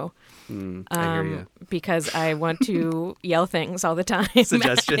listen to. I hear you. Because I want to yell things all the time.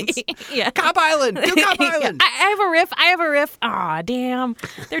 Suggestions? Yeah. Cobb Island! Do Cobb Yeah, Island! I have a riff. Aw, damn.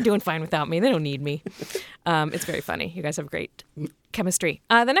 They're doing fine without me. They don't need me. It's very funny. You guys have great chemistry.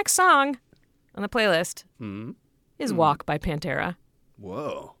 The next song on the playlist is Walk by Pantera.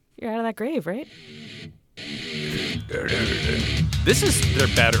 Whoa. You're out of that grave, right? This is their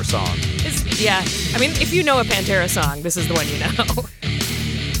better song. Yeah. I mean, if you know a Pantera song, this is the one you know.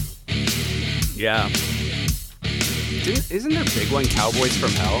 Yeah. Isn't their big one Cowboys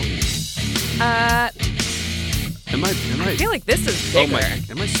from Hell? Am I? I feel like this is Oh bigger. my!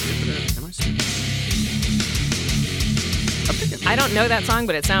 Am I stupid? I'm thinking. I don't know that song,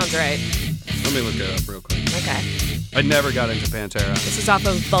 but it sounds right. Let me look it up real quick. Okay. I never got into Pantera. This is off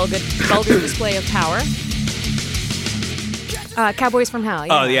of Vulgar Display of Power. Cowboys from Hell.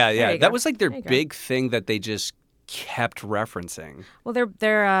 Oh There yeah. you go. That was like their There you go. big thing that they just kept referencing. Well, their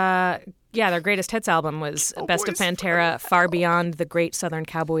greatest hits album was Best of Cowboys. Pantera, Far Beyond the Great Southern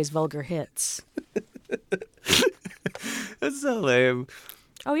Cowboys Vulgar Hits. That's so lame.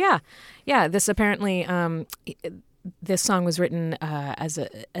 Oh yeah. This apparently, this song was written as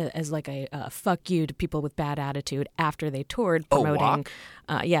like a fuck you to people with bad attitude after they toured promoting,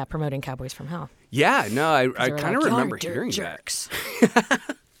 Walk? Promoting Cowboys from Hell. Yeah. No, I They were kind of like, "Y'all remember are dirt hearing jerks.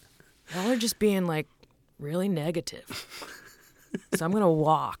 Y'all are just being like really negative. So I'm gonna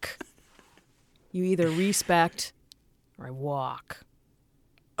walk. You either respect or I walk.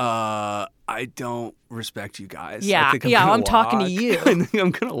 that. I don't respect you guys. Yeah, I think yeah, gonna I'm talking to walk. you. I think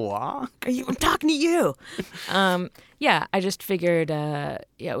I'm gonna walk. I'm talking to you. Yeah, I just figured,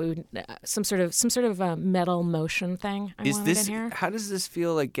 we would some sort of metal motion thing. I Is wanted this? in here. How does this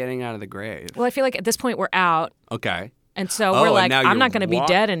feel like getting out of the grave? Well, I feel like at this point we're out, Okay. and so Oh, we're and like, now I'm you're not going to be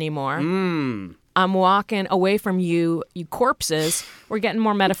dead anymore. I'm walking away from you, you corpses. We're getting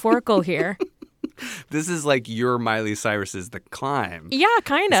more metaphorical here. This is like your Miley Cyrus's The Climb. Yeah,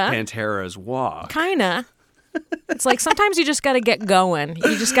 kind of. Pantera's Walk. Kinda. It's like sometimes you just got to get going.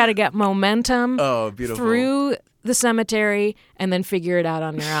 You just got to get momentum Oh, beautiful. through the cemetery and then figure it out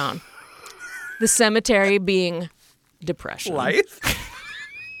on your own. The cemetery being depression. Life?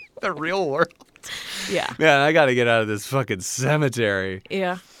 The real world. Yeah. Man, I got to get out of this fucking cemetery.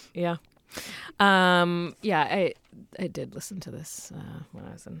 Yeah. I did listen to this when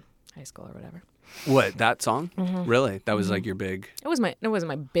I was in high school or whatever. What, that song? Mm-hmm. Really? That was like your big... It wasn't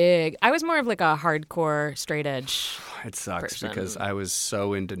my big. I was more of like a hardcore straight edge. It sucks person. because I was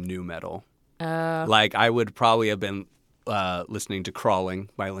so into nu metal. Like, I would probably have been listening to Crawling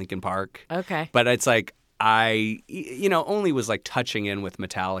by Linkin Park. Okay. But it's like, I only was like touching in with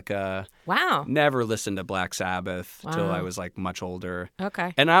Metallica. Wow. Never listened to Black Sabbath till Wow. I was like much older.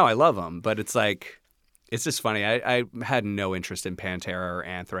 Okay. And now I love them, but it's like, it's just funny. I had no interest in Pantera or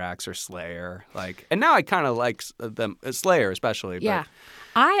Anthrax or Slayer. Like, and now I kind of like them, Slayer especially. But Yeah.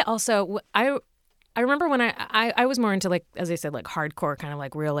 I also I remember when I was more into, like, as I said, like hardcore, kind of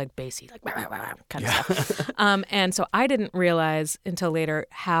like real, like bassy, like kind of stuff. And so I didn't realize until later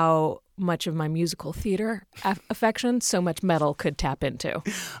how much of my musical theater affection so much metal could tap into.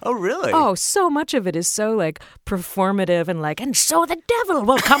 Oh, really? Oh, so much of it is so like performative and like, and so the devil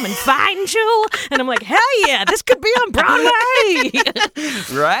will come and find you. And I'm like, hell yeah, this could be on Broadway.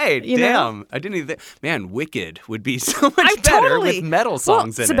 Right. You know? Damn. I didn't even Man, Wicked would be so much better with metal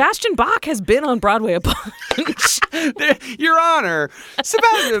songs in Sebastian Bach has been on Broadway a bunch. Your Honor,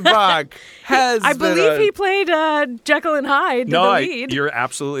 Sebastian Bach has I believe he played Jekyll and Hyde, the lead. You're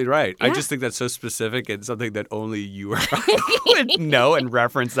absolutely right. I just think that's so specific and something that only you or I would know and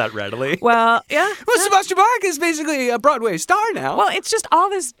reference that readily. Well, yeah. Well, Sebastian Bach is basically a Broadway star now. Well, it's just all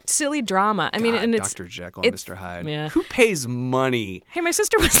this silly drama. I mean, and it's Dr. Jekyll and Mr. Hyde. Yeah. Who pays money? Hey, my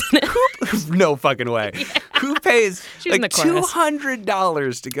sister was in it. No fucking way. Who pays She was in like the chorus.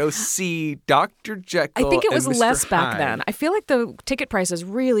 $200 to go see Dr. Jekyll? I think it was and Mr. less back Hyde? then. I feel like the ticket prices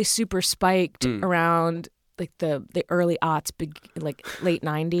really super spiked around like the early aughts, like late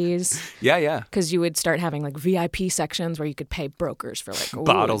 90s. Yeah. Because you would start having like VIP sections where you could pay brokers for like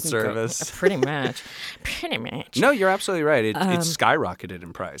Bottle you can go- service. Pretty much. Pretty much. No, you're absolutely right. It skyrocketed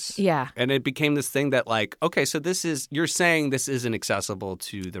in price. Yeah. And it became this thing that like, okay, so you're saying this isn't accessible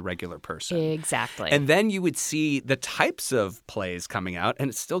to the regular person. Exactly. And then you would see the types of plays coming out, and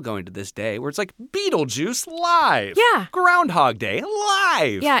it's still going to this day, where it's like Beetlejuice live. Yeah. Groundhog Day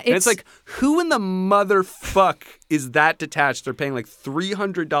live. Yeah, and it's like, who in the motherfuck is that detached? They're paying like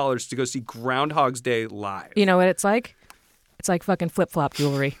 $300 to go see Groundhog's Day live. You know what it's like? It's like fucking flip-flop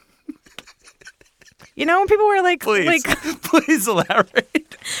jewelry. You know when people wear like Please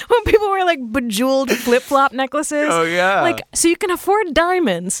elaborate. when people wear like bejeweled flip-flop necklaces? Oh, yeah. Like, so you can afford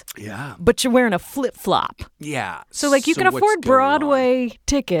diamonds, Yeah. but you're wearing a flip-flop. Yeah. So like you can what's afford going on? Broadway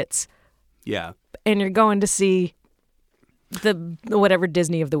tickets Yeah. and you're going to see the whatever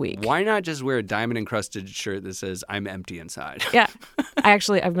Disney of the week. Why not just wear a diamond encrusted shirt that says "I'm empty inside"? Yeah. You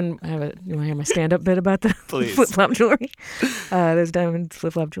want to hear my stand-up bit about the Please. flip-flop jewelry? There's diamond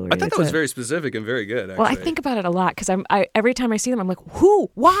flip-flop jewelry. I thought It's that was a- very specific and very good. Actually. Well, I think about it a lot because I every time I see them, I'm like, who,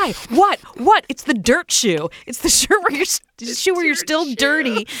 why, what? It's the dirt shoe. It's the shoe where you're still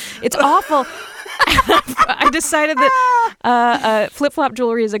dirty. It's awful. I decided that flip-flop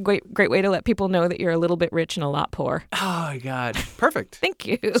jewelry is a great way to let people know that you're a little bit rich and a lot poor. Oh my God, perfect. Thank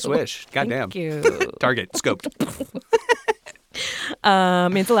you. Swish. Goddamn. Thank you. Target scoped.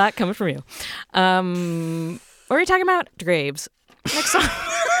 Means a lot coming from you. What were you talking about? Graves. Next song.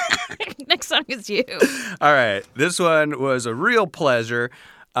 Next song is you. All right, this one was a real pleasure.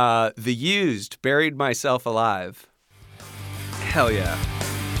 The Used, Buried Myself Alive. Hell yeah.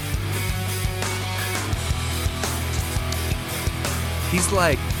 He's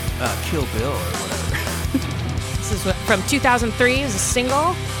like Kill Bill or whatever. This is from 2003. Is a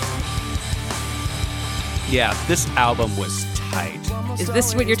single. Yeah, this album was tight. Is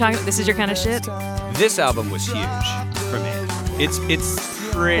this what you're talking about? This is your kind of shit? This album was huge for me. It's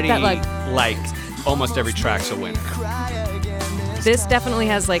pretty That, like almost every track's a winner. This definitely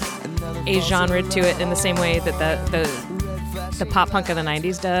has like a genre to it in the same way that the pop punk of the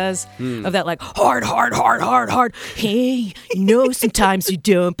 90s does, of that like hard. Hey, you know, sometimes you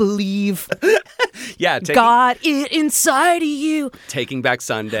don't believe Yeah, God inside of you. Taking Back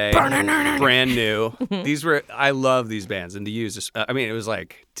Sunday, brand new. I love these bands, and The Used. I mean, it was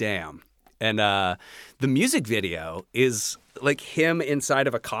like, damn. And the music video is like him inside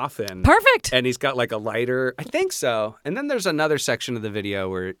of a coffin. Perfect. And he's got like a lighter. I think so. And then there's another section of the video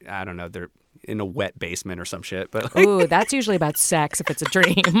where, I don't know, they're in a wet basement or some shit. But like, Ooh, that's usually about sex if it's a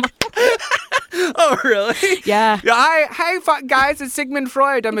dream. oh, really? Yeah. Hi, guys, it's Sigmund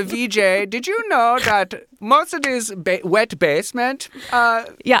Freud. I'm a VJ. Did you know that most of these wet basement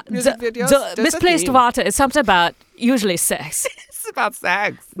Yeah. music videos? The there's a misplaced theme. water is something about usually sex. It's about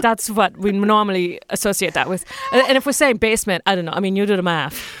sex. That's what we normally associate that with. And if we're saying basement, I don't know. I mean, you do the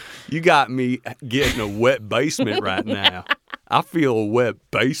math. You got me getting a wet basement right now. I feel a wet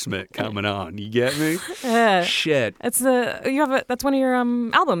basement coming on. You get me? Shit. That's one of your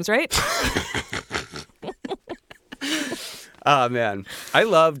albums, right? Oh, man. I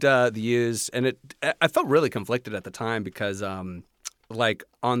loved The Used, and I felt really conflicted at the time because, like,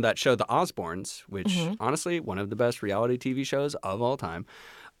 on that show, The Osbournes, which, honestly, one of the best reality TV shows of all time,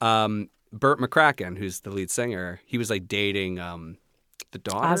 Burt McCracken, who's the lead singer, he was, like, dating the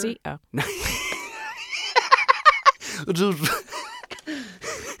daughter. Ozzy? Oh.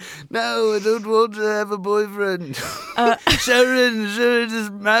 No, I don't want to have a boyfriend. Sharon, this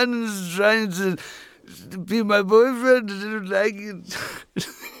man is trying to be my boyfriend. I don't like it.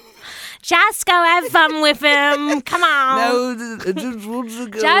 Just go have fun with him. Come on. No, I just want to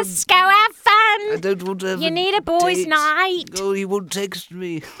go. Just go have fun. I don't want to have You a need a boys' date. night. Oh, he won't text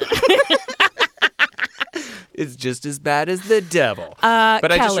me. It's just as bad as the devil.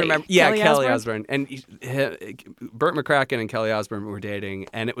 But I just Kelly. remember, Kelly Osbourne. And Burt McCracken and Kelly Osbourne were dating,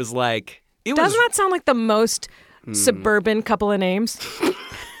 and it was like, Doesn't that sound like the most suburban couple of names?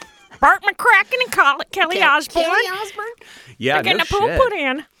 Burt McCracken and Kelly Osbourne. yeah, They're getting no a pool shit. put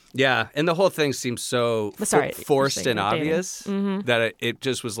in. Yeah, and the whole thing seems so Sorry, forced you're saying and they're dating. obvious that it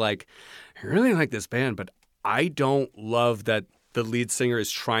just was like, I really like this band, but I don't love that the lead singer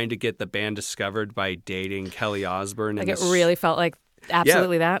is trying to get the band discovered by dating Kelly Osbourne. Like and it really felt like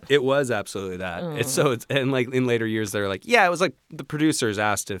absolutely that. It was absolutely that. And like in later years, they're like, yeah, it was like the producers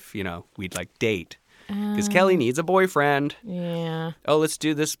asked if, we'd like date. Because Kelly needs a boyfriend. Yeah. Oh, let's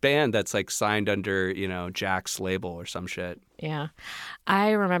do this band that's like signed under, Jack's label or some shit. Yeah. I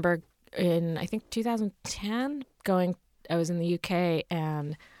remember in, I think 2010, I was in the UK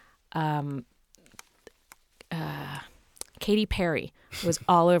and Katy Perry was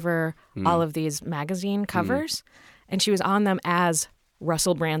all over all of these magazine covers and she was on them as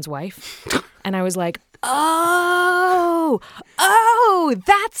Russell Brand's wife. And I was like, oh,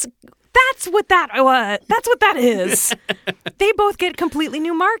 that's what that was. That's what that is. They both get completely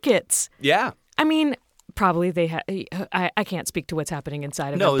new markets. Yeah. I mean, probably they had. I can't speak to what's happening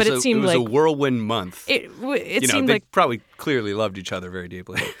inside of No, it, but it seemed it was like a whirlwind month. it seemed they like, probably clearly loved each other very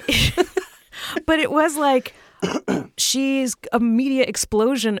deeply. but it was like she's a media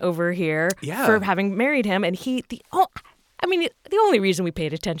explosion over here for having married him, and the only reason we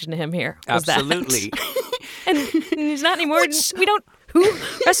paid attention to him here was Absolutely. that. and he's not anymore. We don't. Who?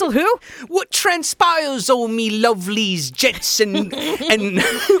 Russell who? What transpires, all me lovelies, jets and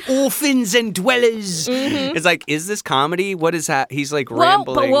orphans and dwellers? It's like, is this comedy? What is that? He's like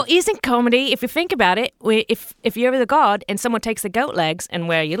rambling. Well, isn't comedy, if you think about it, if you're the god and someone takes the goat legs and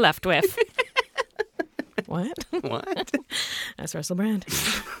where are you left with? What? What? That's Russell Brand.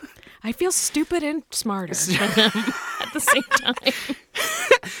 I feel stupid and smarter than him at the same time.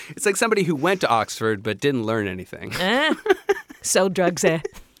 It's like somebody who went to Oxford but didn't learn anything. Sold drugs there.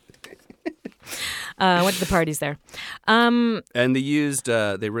 Went to the parties there. And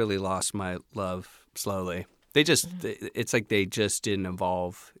they really lost my love slowly. It's like they just didn't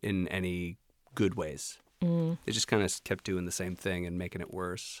evolve in any good ways. They just kind of kept doing the same thing and making it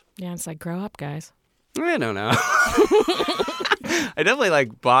worse. Yeah, it's like, grow up, guys. I don't know. I definitely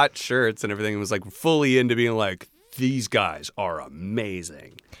bought shirts and everything and was fully into being like, these guys are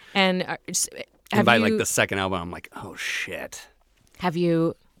amazing. And by the second album, I'm like, oh shit. Have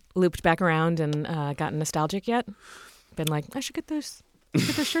you looped back around and gotten nostalgic yet? Been like, I should get those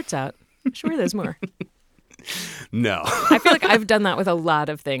shirts out. I should wear those more. No. I feel like I've done that with a lot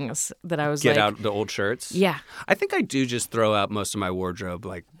of things that I was Get out the old shirts? Yeah. I think I do just throw out most of my wardrobe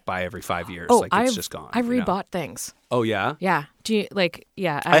by every 5 years. It's just gone. I've rebought things. Oh, yeah? Yeah. Do you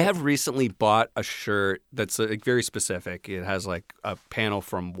I have recently bought a shirt that's very specific. It has a panel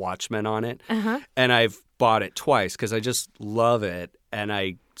from Watchmen on it. And I've bought it twice because I just love it.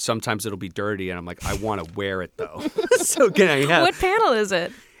 And sometimes it'll be dirty and I'm like, I want to wear it though. So can I have... What panel is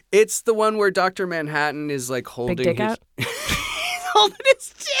it? It's the one where Dr. Manhattan is holding Big dick out? He's holding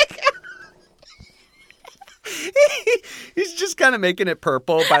his dick out. He's just kind of making it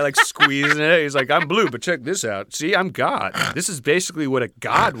purple by squeezing it. He's like, I'm blue, but check this out. See, I'm God. This is basically what a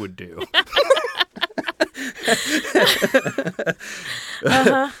god would do.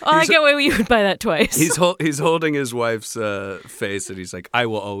 Oh, I get why you would buy that twice. He's holding his wife's face and he's like, I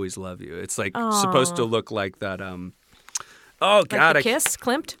will always love you. It's supposed to look like that. Oh God! The kiss,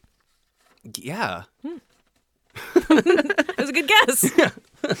 Klimt. Yeah. That was a good guess.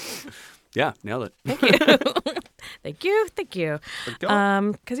 Yeah, nailed it. Thank you. Thank you.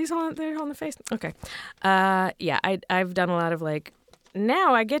 Because he's they're holding the face. Okay. Yeah, I've done a lot of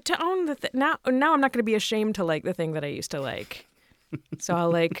now I get to own now I'm not going to be ashamed to like the thing that I used to like. So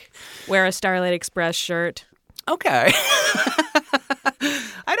I'll wear a Starlight Express shirt. Okay.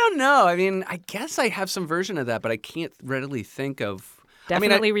 I don't know. I mean, I guess I have some version of that, but I can't readily think of.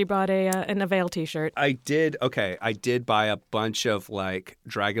 Definitely rebought an Avail T-shirt. I did. Okay, I did buy a bunch of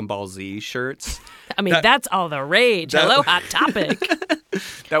Dragon Ball Z shirts. I mean, that's all the rage. Hello, Hot Topic.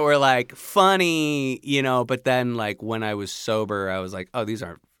 That were funny, but then when I was sober, I was like, oh, these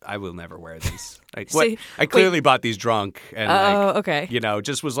aren't I will never wear these. Like, See, I clearly bought these drunk and okay.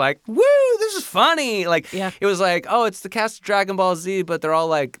 Just was like, woo, this is funny. Like, Yeah. it was like, oh, it's the cast of Dragon Ball Z, but they're all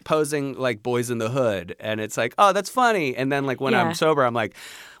like posing like boys in the hood. And it's like, oh, that's funny. And then like when Yeah. I'm sober, I'm like,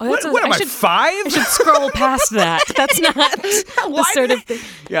 that's what am I, 5? I should scroll past that. That's not the sort of thing.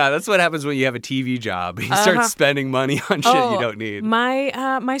 Yeah, that's what happens when you have a TV job. You start spending money on shit you don't need.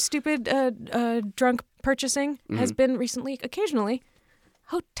 My stupid drunk purchasing Mm-hmm. has been recently, occasionally,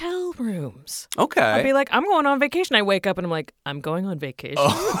 hotel rooms. Okay. I'll be like, I'm going on vacation. I wake up and I'm like, I'm going on vacation.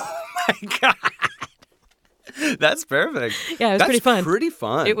 Oh my God. That's perfect. Yeah, it was pretty fun. Pretty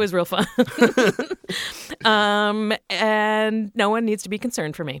fun. It was real fun. And no one needs to be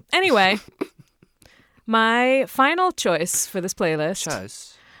concerned for me. Anyway, my final choice for this playlist,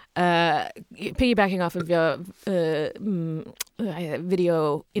 piggybacking off of your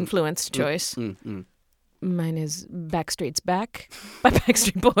video influenced choice, mine is Backstreet's Back by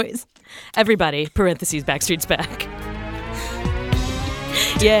Backstreet Boys. Everybody, parentheses, Backstreet's Back.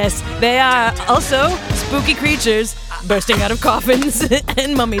 Yes, they are also spooky creatures bursting out of coffins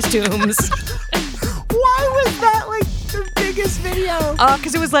and mummies' tombs. Why was that like the biggest video?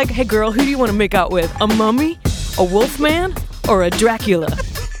 Because it was like, hey girl, who do you want to make out with? A mummy? A wolfman? Or a Dracula?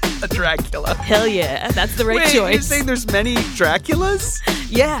 A Dracula. Hell yeah, that's the right Wait, choice. you're saying there's many Draculas?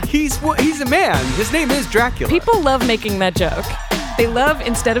 Yeah. He's a man. His name is Dracula. People love making that joke. They love,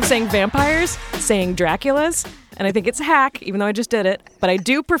 instead of saying vampires, saying Draculas. And I think it's a hack, even though I just did it. But I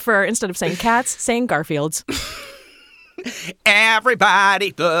do prefer, instead of saying cats, saying Garfields.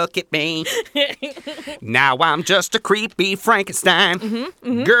 Everybody look at me. Now I'm just a creepy Frankenstein.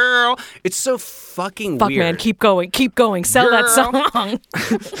 Girl, it's so fucking Fuck, weird. man, keep going. Sell that song.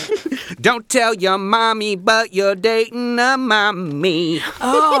 Don't tell your mommy, but you're dating a mommy.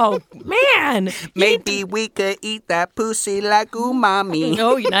 Oh, man. Maybe we could eat that pussy like umami.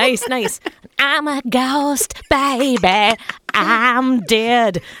 Oh, nice. I'm a ghost, baby. I'm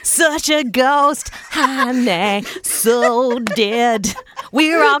dead. Such a ghost, honey. So dead.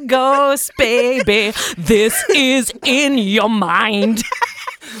 We're all ghosts, baby. This is in your mind.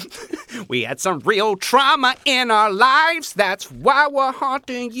 We had some real trauma in our lives. That's why we're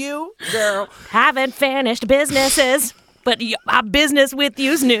haunting you, girl. Haven't finished businesses, but our business with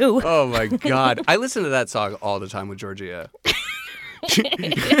you's new. Oh, my God. I listen to that song all the time with Georgia.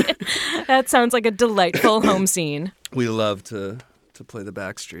 That sounds like a delightful home scene. We love to play the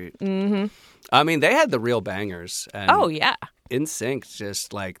Backstreet. Mm-hmm. I mean, they had the real bangers. And Oh, yeah. NSYNC,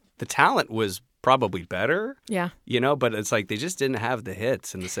 just like the talent was probably better. Yeah. But it's like they just didn't have the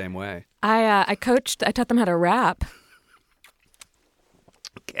hits in the same way. I taught them how to rap.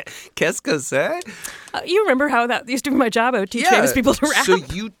 Qu'est-ce que c'est? You remember how that used to be my job? I would teach famous people to rap. So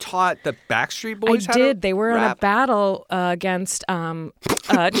you taught the Backstreet Boys how to did. They were in a rap? battle against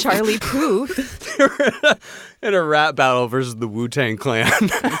Charlie Puth. In a rap battle versus the Wu-Tang Clan.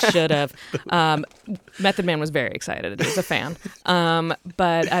 Should have. Method Man was very excited. He was a fan.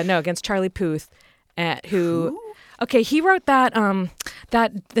 But no, against Charlie Puth, who? Okay, he wrote that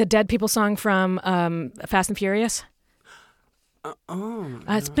the Dead People song from Fast and Furious.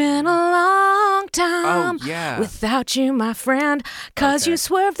 It's been a long time without you, my friend, 'cause you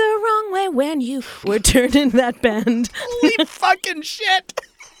swerved the wrong way when you were turning that bend. Holy fucking shit.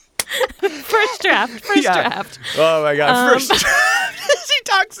 First draft. Oh my God, first draft. She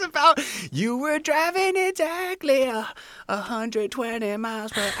talks about you were driving exactly 120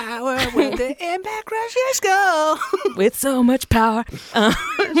 miles per hour when the impact crushed your skull. With so much power.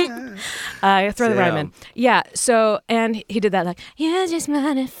 I throw the rhyme in. Yeah, so, and he did that like, you just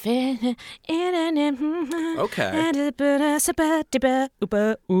manifest. Okay.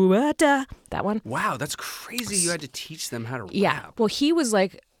 That one. Wow, that's crazy. You had to teach them how to Yeah. rap. Well, he was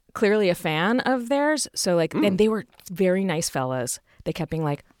like clearly a fan of theirs. So like, and they were very nice fellas. They kept being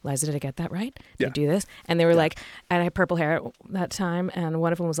like, Liza, did I get that right? Did you do this? And they were like, and I had purple hair at that time. And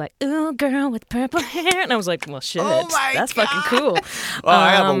one of them was like, ooh, girl with purple hair. And I was like, well, shit. Oh my that's God. fucking cool. Oh,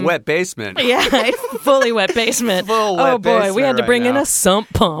 I have a wet basement. Yeah, fully wet basement. Full oh wet boy, we basement had to right bring in now. a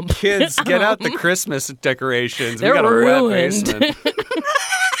sump pump. Kids, get out the Christmas decorations. They're we got a ruined. wet basement.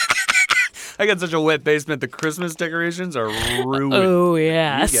 I got such a wet basement. The Christmas decorations are ruined. Oh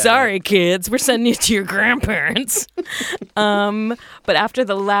yeah, You got sorry kids, we're sending you to your grandparents. But after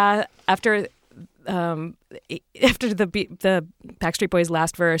the Backstreet Boys'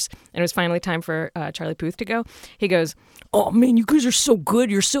 last verse, and it was finally time for Charlie Puth to go. He goes, "Oh man, you guys are so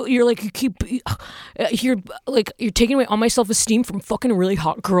good. You're taking away all my self-esteem from fucking a really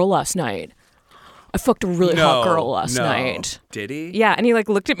hot girl last night. I fucked a really hot girl last night." Did he? Yeah, and he like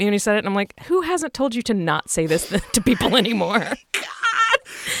looked at me and he said it, and I'm like, who hasn't told you to not say this to people anymore? God,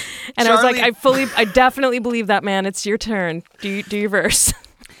 And I was like, Charlie- I definitely believe that, man. It's your turn. Do your verse.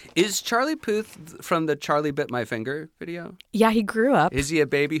 Is Charlie Puth from the Charlie Bit My Finger video? Yeah, he grew up. Is he a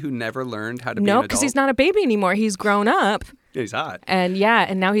baby who never learned how to be an No, adult? because he's not a baby anymore. He's grown up. He's hot. And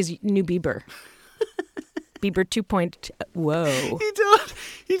and now he's new Bieber. Bieber 2.0. Whoa.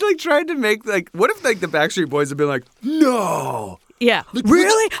 He like tried to make like, what if like the Backstreet Boys had been like, no, Yeah.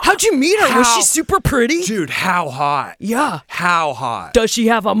 Really? How'd you meet her? Was she super pretty? dude, how hot? Yeah. How hot? Does she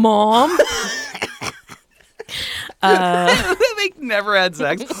have a mom? They never had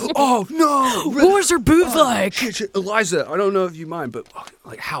sex. Oh no! What was her boobs like? Shit, Eliza, I don't know if you mind, but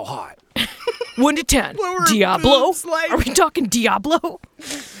like how hot? 1 to 10. What were Diablo? boobs like? Are we talking Diablo?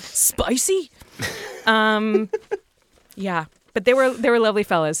 Spicy? Yeah. But they were lovely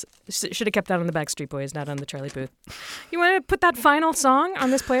fellas. Should have kept that on the Backstreet Boys, not on the Charlie Puth. You want to put that final song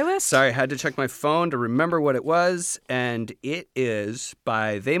on this playlist? Sorry, I had to check my phone to remember what it was, and it is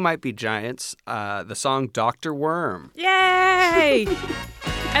by They Might Be Giants, the song Dr. Worm. Yay!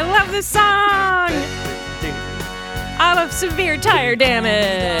 I love this song! Out of severe tire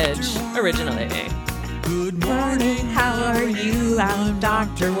damage, originally. Good morning, how are you? I'm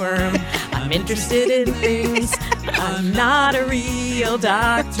Dr. Worm. I'm interested in things. I'm not a real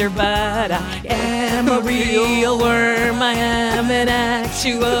doctor, but I am a real worm. I am an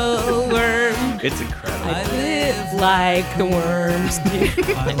actual worm. It's incredible. I live like the worms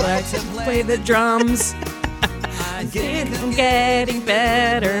do. I like to play the drums. I'm getting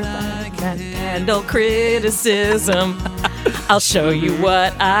better, but I can handle criticism. I'll show you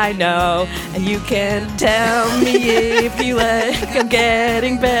what I know, and you can tell me if you like. I'm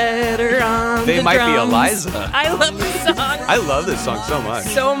getting better on They the Might drums. Be Eliza. I love this song I love this song so much.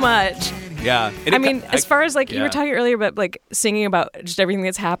 so much. Yeah. I mean, as far as like you yeah. were talking earlier about like singing about just everything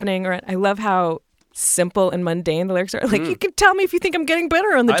that's happening, or I love how simple and mundane the lyrics are. Like, you can tell me if you think I'm getting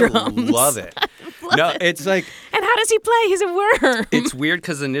better on the drums. I love it. It's like, And how does he play? He's a worm. it's weird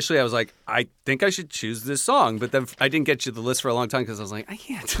because initially I was like, I think I should choose this song, but then I didn't get you the list for a long time because I was like, I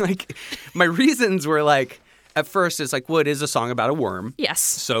can't. Like, my reasons were like, at first it's like, well, it is a song about a worm. Yes.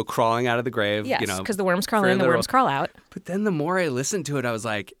 So crawling out of the grave, Yes, you know. because the worms crawl very in, the literal. worms crawl out. But then the more I listened to it, I was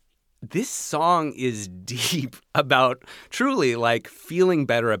like, this song is deep about truly like feeling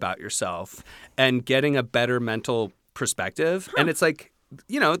better about yourself and getting a better mental perspective. And it's like,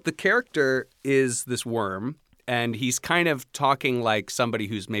 you know, the character is this worm and he's kind of talking like somebody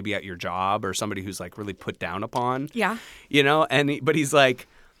who's maybe at your job or somebody who's like really put down upon. Yeah. You know, but he's like,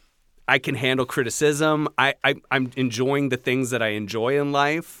 I can handle criticism. I'm enjoying the things that I enjoy in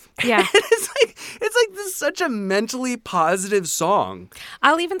life. Yeah. It's like this is such a mentally positive song.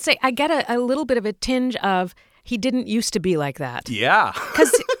 I'll even say I get a little bit of a tinge of he didn't used to be like that. Yeah.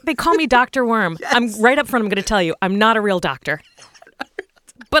 Because they call me Dr. Worm. Yes. I'm right up front. I'm going to tell you, I'm not a real doctor.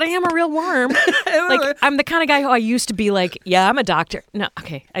 But I am a real worm. Like, I'm the kind of guy who I used to be like, yeah, I'm a doctor. No,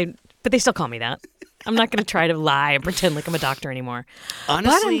 okay. But they still call me that. I'm not going to try to lie and pretend like I'm a doctor anymore.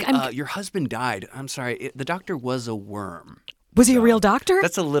 Honestly, I'm- your husband died. I'm sorry. The doctor was a worm. Was he a real doctor?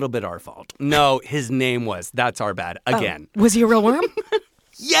 That's a little bit our fault. No, his name was. That's our bad. Again. Was he a real worm?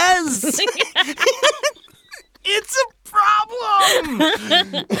 Yes! It's a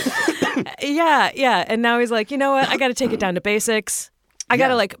problem! Yeah. And now he's like, you know what? I got to take it down to basics. I got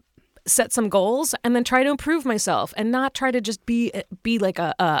to like set some goals and then try to improve myself and not try to just be like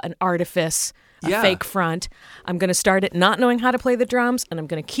an artifice, a fake front. I'm going to start it not knowing how to play the drums, and I'm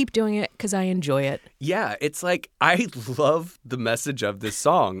going to keep doing it because I enjoy it. Yeah, it's like, I love the message of this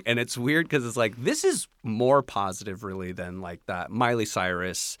song. And it's weird because it's like, this is more positive, really, than like that Miley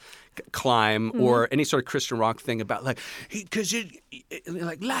Cyrus Climb or any sort of Christian rock thing about like, because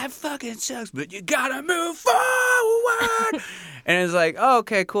like life fucking sucks, but you gotta move forward. And it's like, oh,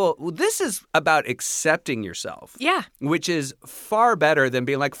 okay, cool. Well, this is about accepting yourself. Yeah. Which is far better than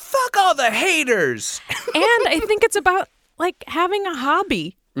being like, fuck all the haters. And I think it's about like having a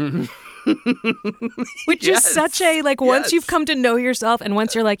hobby. Which is such a like once you've come to know yourself and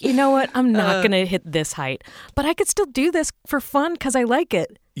once you're like, you know what, I'm not gonna hit this height, but I could still do this for fun because I like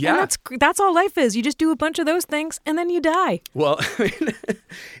it. Yeah. And that's all life is. You just do a bunch of those things and then you die. Well,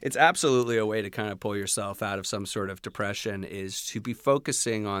 it's absolutely a way to kind of pull yourself out of some sort of depression is to be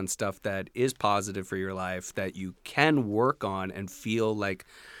focusing on stuff that is positive for your life that you can work on and feel like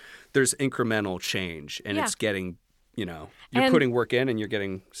there's incremental change and it's getting, you know, you're And- putting work in and you're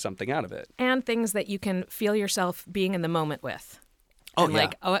getting something out of it. And things that you can feel yourself being in the moment with. Oh, And yeah.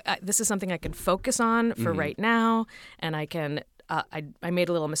 like, this is something I can focus on for right now, and I can. I made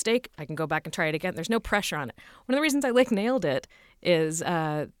a little mistake. I can go back and try it again. There's no pressure on it. One of the reasons I like Nailed It is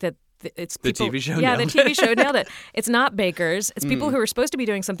that it's The people, TV show Yeah, nailed the TV show nailed it. It's not bakers. It's people who are supposed to be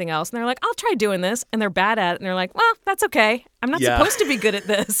doing something else, and they're like, I'll try doing this, and they're bad at it, and they're like, well, that's okay. I'm not Yeah. supposed to be good at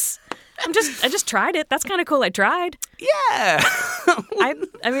this. I just tried it. That's kind of cool. I tried. Yeah. I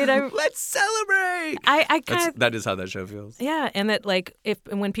mean, Let's celebrate. I kind of That is how that show feels. yeah, and that like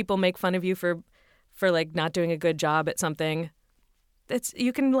when people make fun of you for like not doing a good job at something,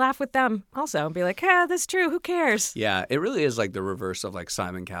 you can laugh with them also and be like, yeah, that's true. Who cares? Yeah, it really is like the reverse of like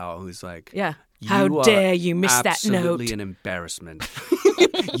Simon Cowell, who's like, Yeah. "You How are dare you miss that note?" Absolutely an embarrassment.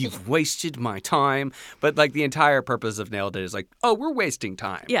 You've wasted my time. But like the entire purpose of Nailed It is like, oh, we're wasting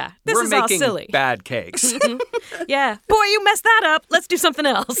time. Yeah, this we're is all making silly. bad cakes. Yeah. Boy, you messed that up. Let's do something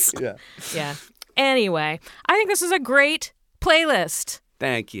else. Yeah. Yeah. Anyway, I think this is a great playlist.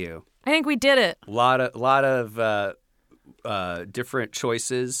 Thank you. I think we did it. A lot of different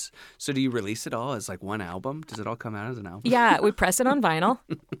choices. So do you release it all as like one album? Does it all come out as an album? Yeah, we press it on vinyl.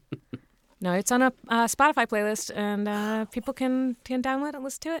 No, it's on a Spotify playlist, and people can download it and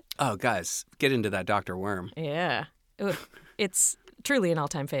listen to it. Oh, guys, get into that Dr. Worm. Yeah. Ugh. It's truly an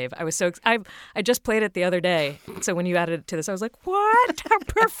all-time fave. I was so I just played it the other day. So when you added it to this, I was like, "What?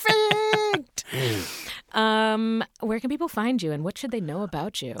 Perfect!" Where can people find you, and what should they know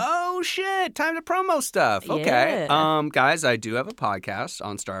about you? Oh shit! Time to promo stuff. Okay, Yeah. guys, I do have a podcast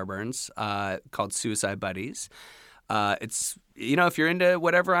on Starburns called Suicide Buddies. It's if you're into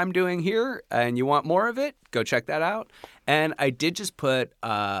whatever I'm doing here and you want more of it, go check that out. And I did just put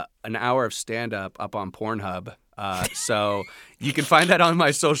an hour of stand-up up on Pornhub, so you can find that on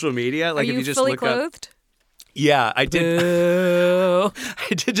my social media. Like Are if you just fully look clothed? up. Yeah, I did. Boo.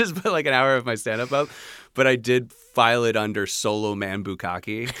 I did just put like an hour of my stand-up up, but I did file it under Solo Man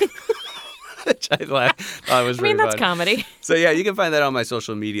Bukkake, which I thought was I mean, really that's fun. comedy. So yeah, you can find that on my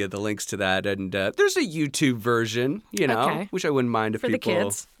social media, the links to that, and there's a YouTube version, Okay. which I wouldn't mind if For the people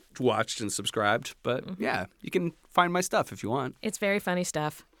kids. watched and subscribed. But yeah, you can find my stuff if you want. It's very funny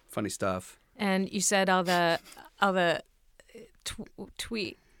stuff. Funny stuff. And you said all the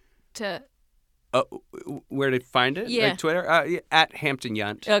tweet to. Where to find it? Yeah. Like Twitter? At Hampton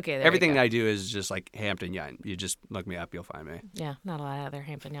Yunt. Okay, there you Everything go. I do is just like Hampton Yunt. You just look me up, you'll find me. Yeah, not a lot of other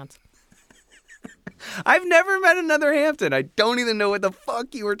Hampton Younts. I've never met another Hampton. I don't even know what the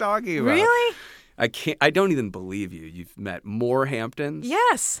fuck you were talking about. Really? I don't even believe you. You've met more Hamptons?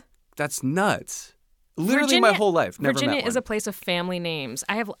 Yes. That's nuts. Literally my whole life. Never Virginia met one. is a place of family names.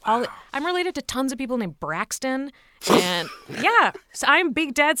 I'm related to tons of people named Braxton, and yeah, so I'm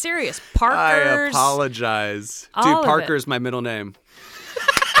big dead serious. I Parker's. apologize. All Dude, of Parker's my middle name.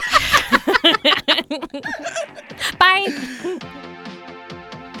 Bye.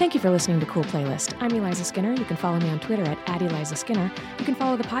 Thank you for listening to Cool Playlist. I'm Eliza Skinner. You can follow me on Twitter at Eliza Skinner. You can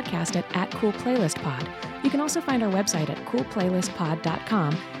follow the podcast at Cool Playlist Pod. You can also find our website at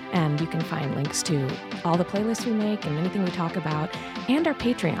coolplaylistpod.com, and you can find links to all the playlists we make and anything we talk about, and our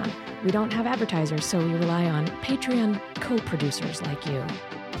Patreon. We don't have advertisers, so we rely on Patreon co-producers like you.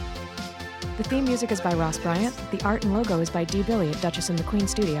 The theme music is by Ross Bryant, the art and logo is by D. Billy at Duchess and the Queen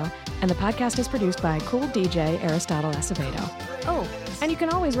Studio, and the podcast is produced by cool DJ Aristotle Acevedo. Oh, and you can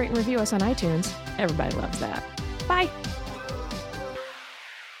always rate and review us on iTunes. Everybody loves that. Bye!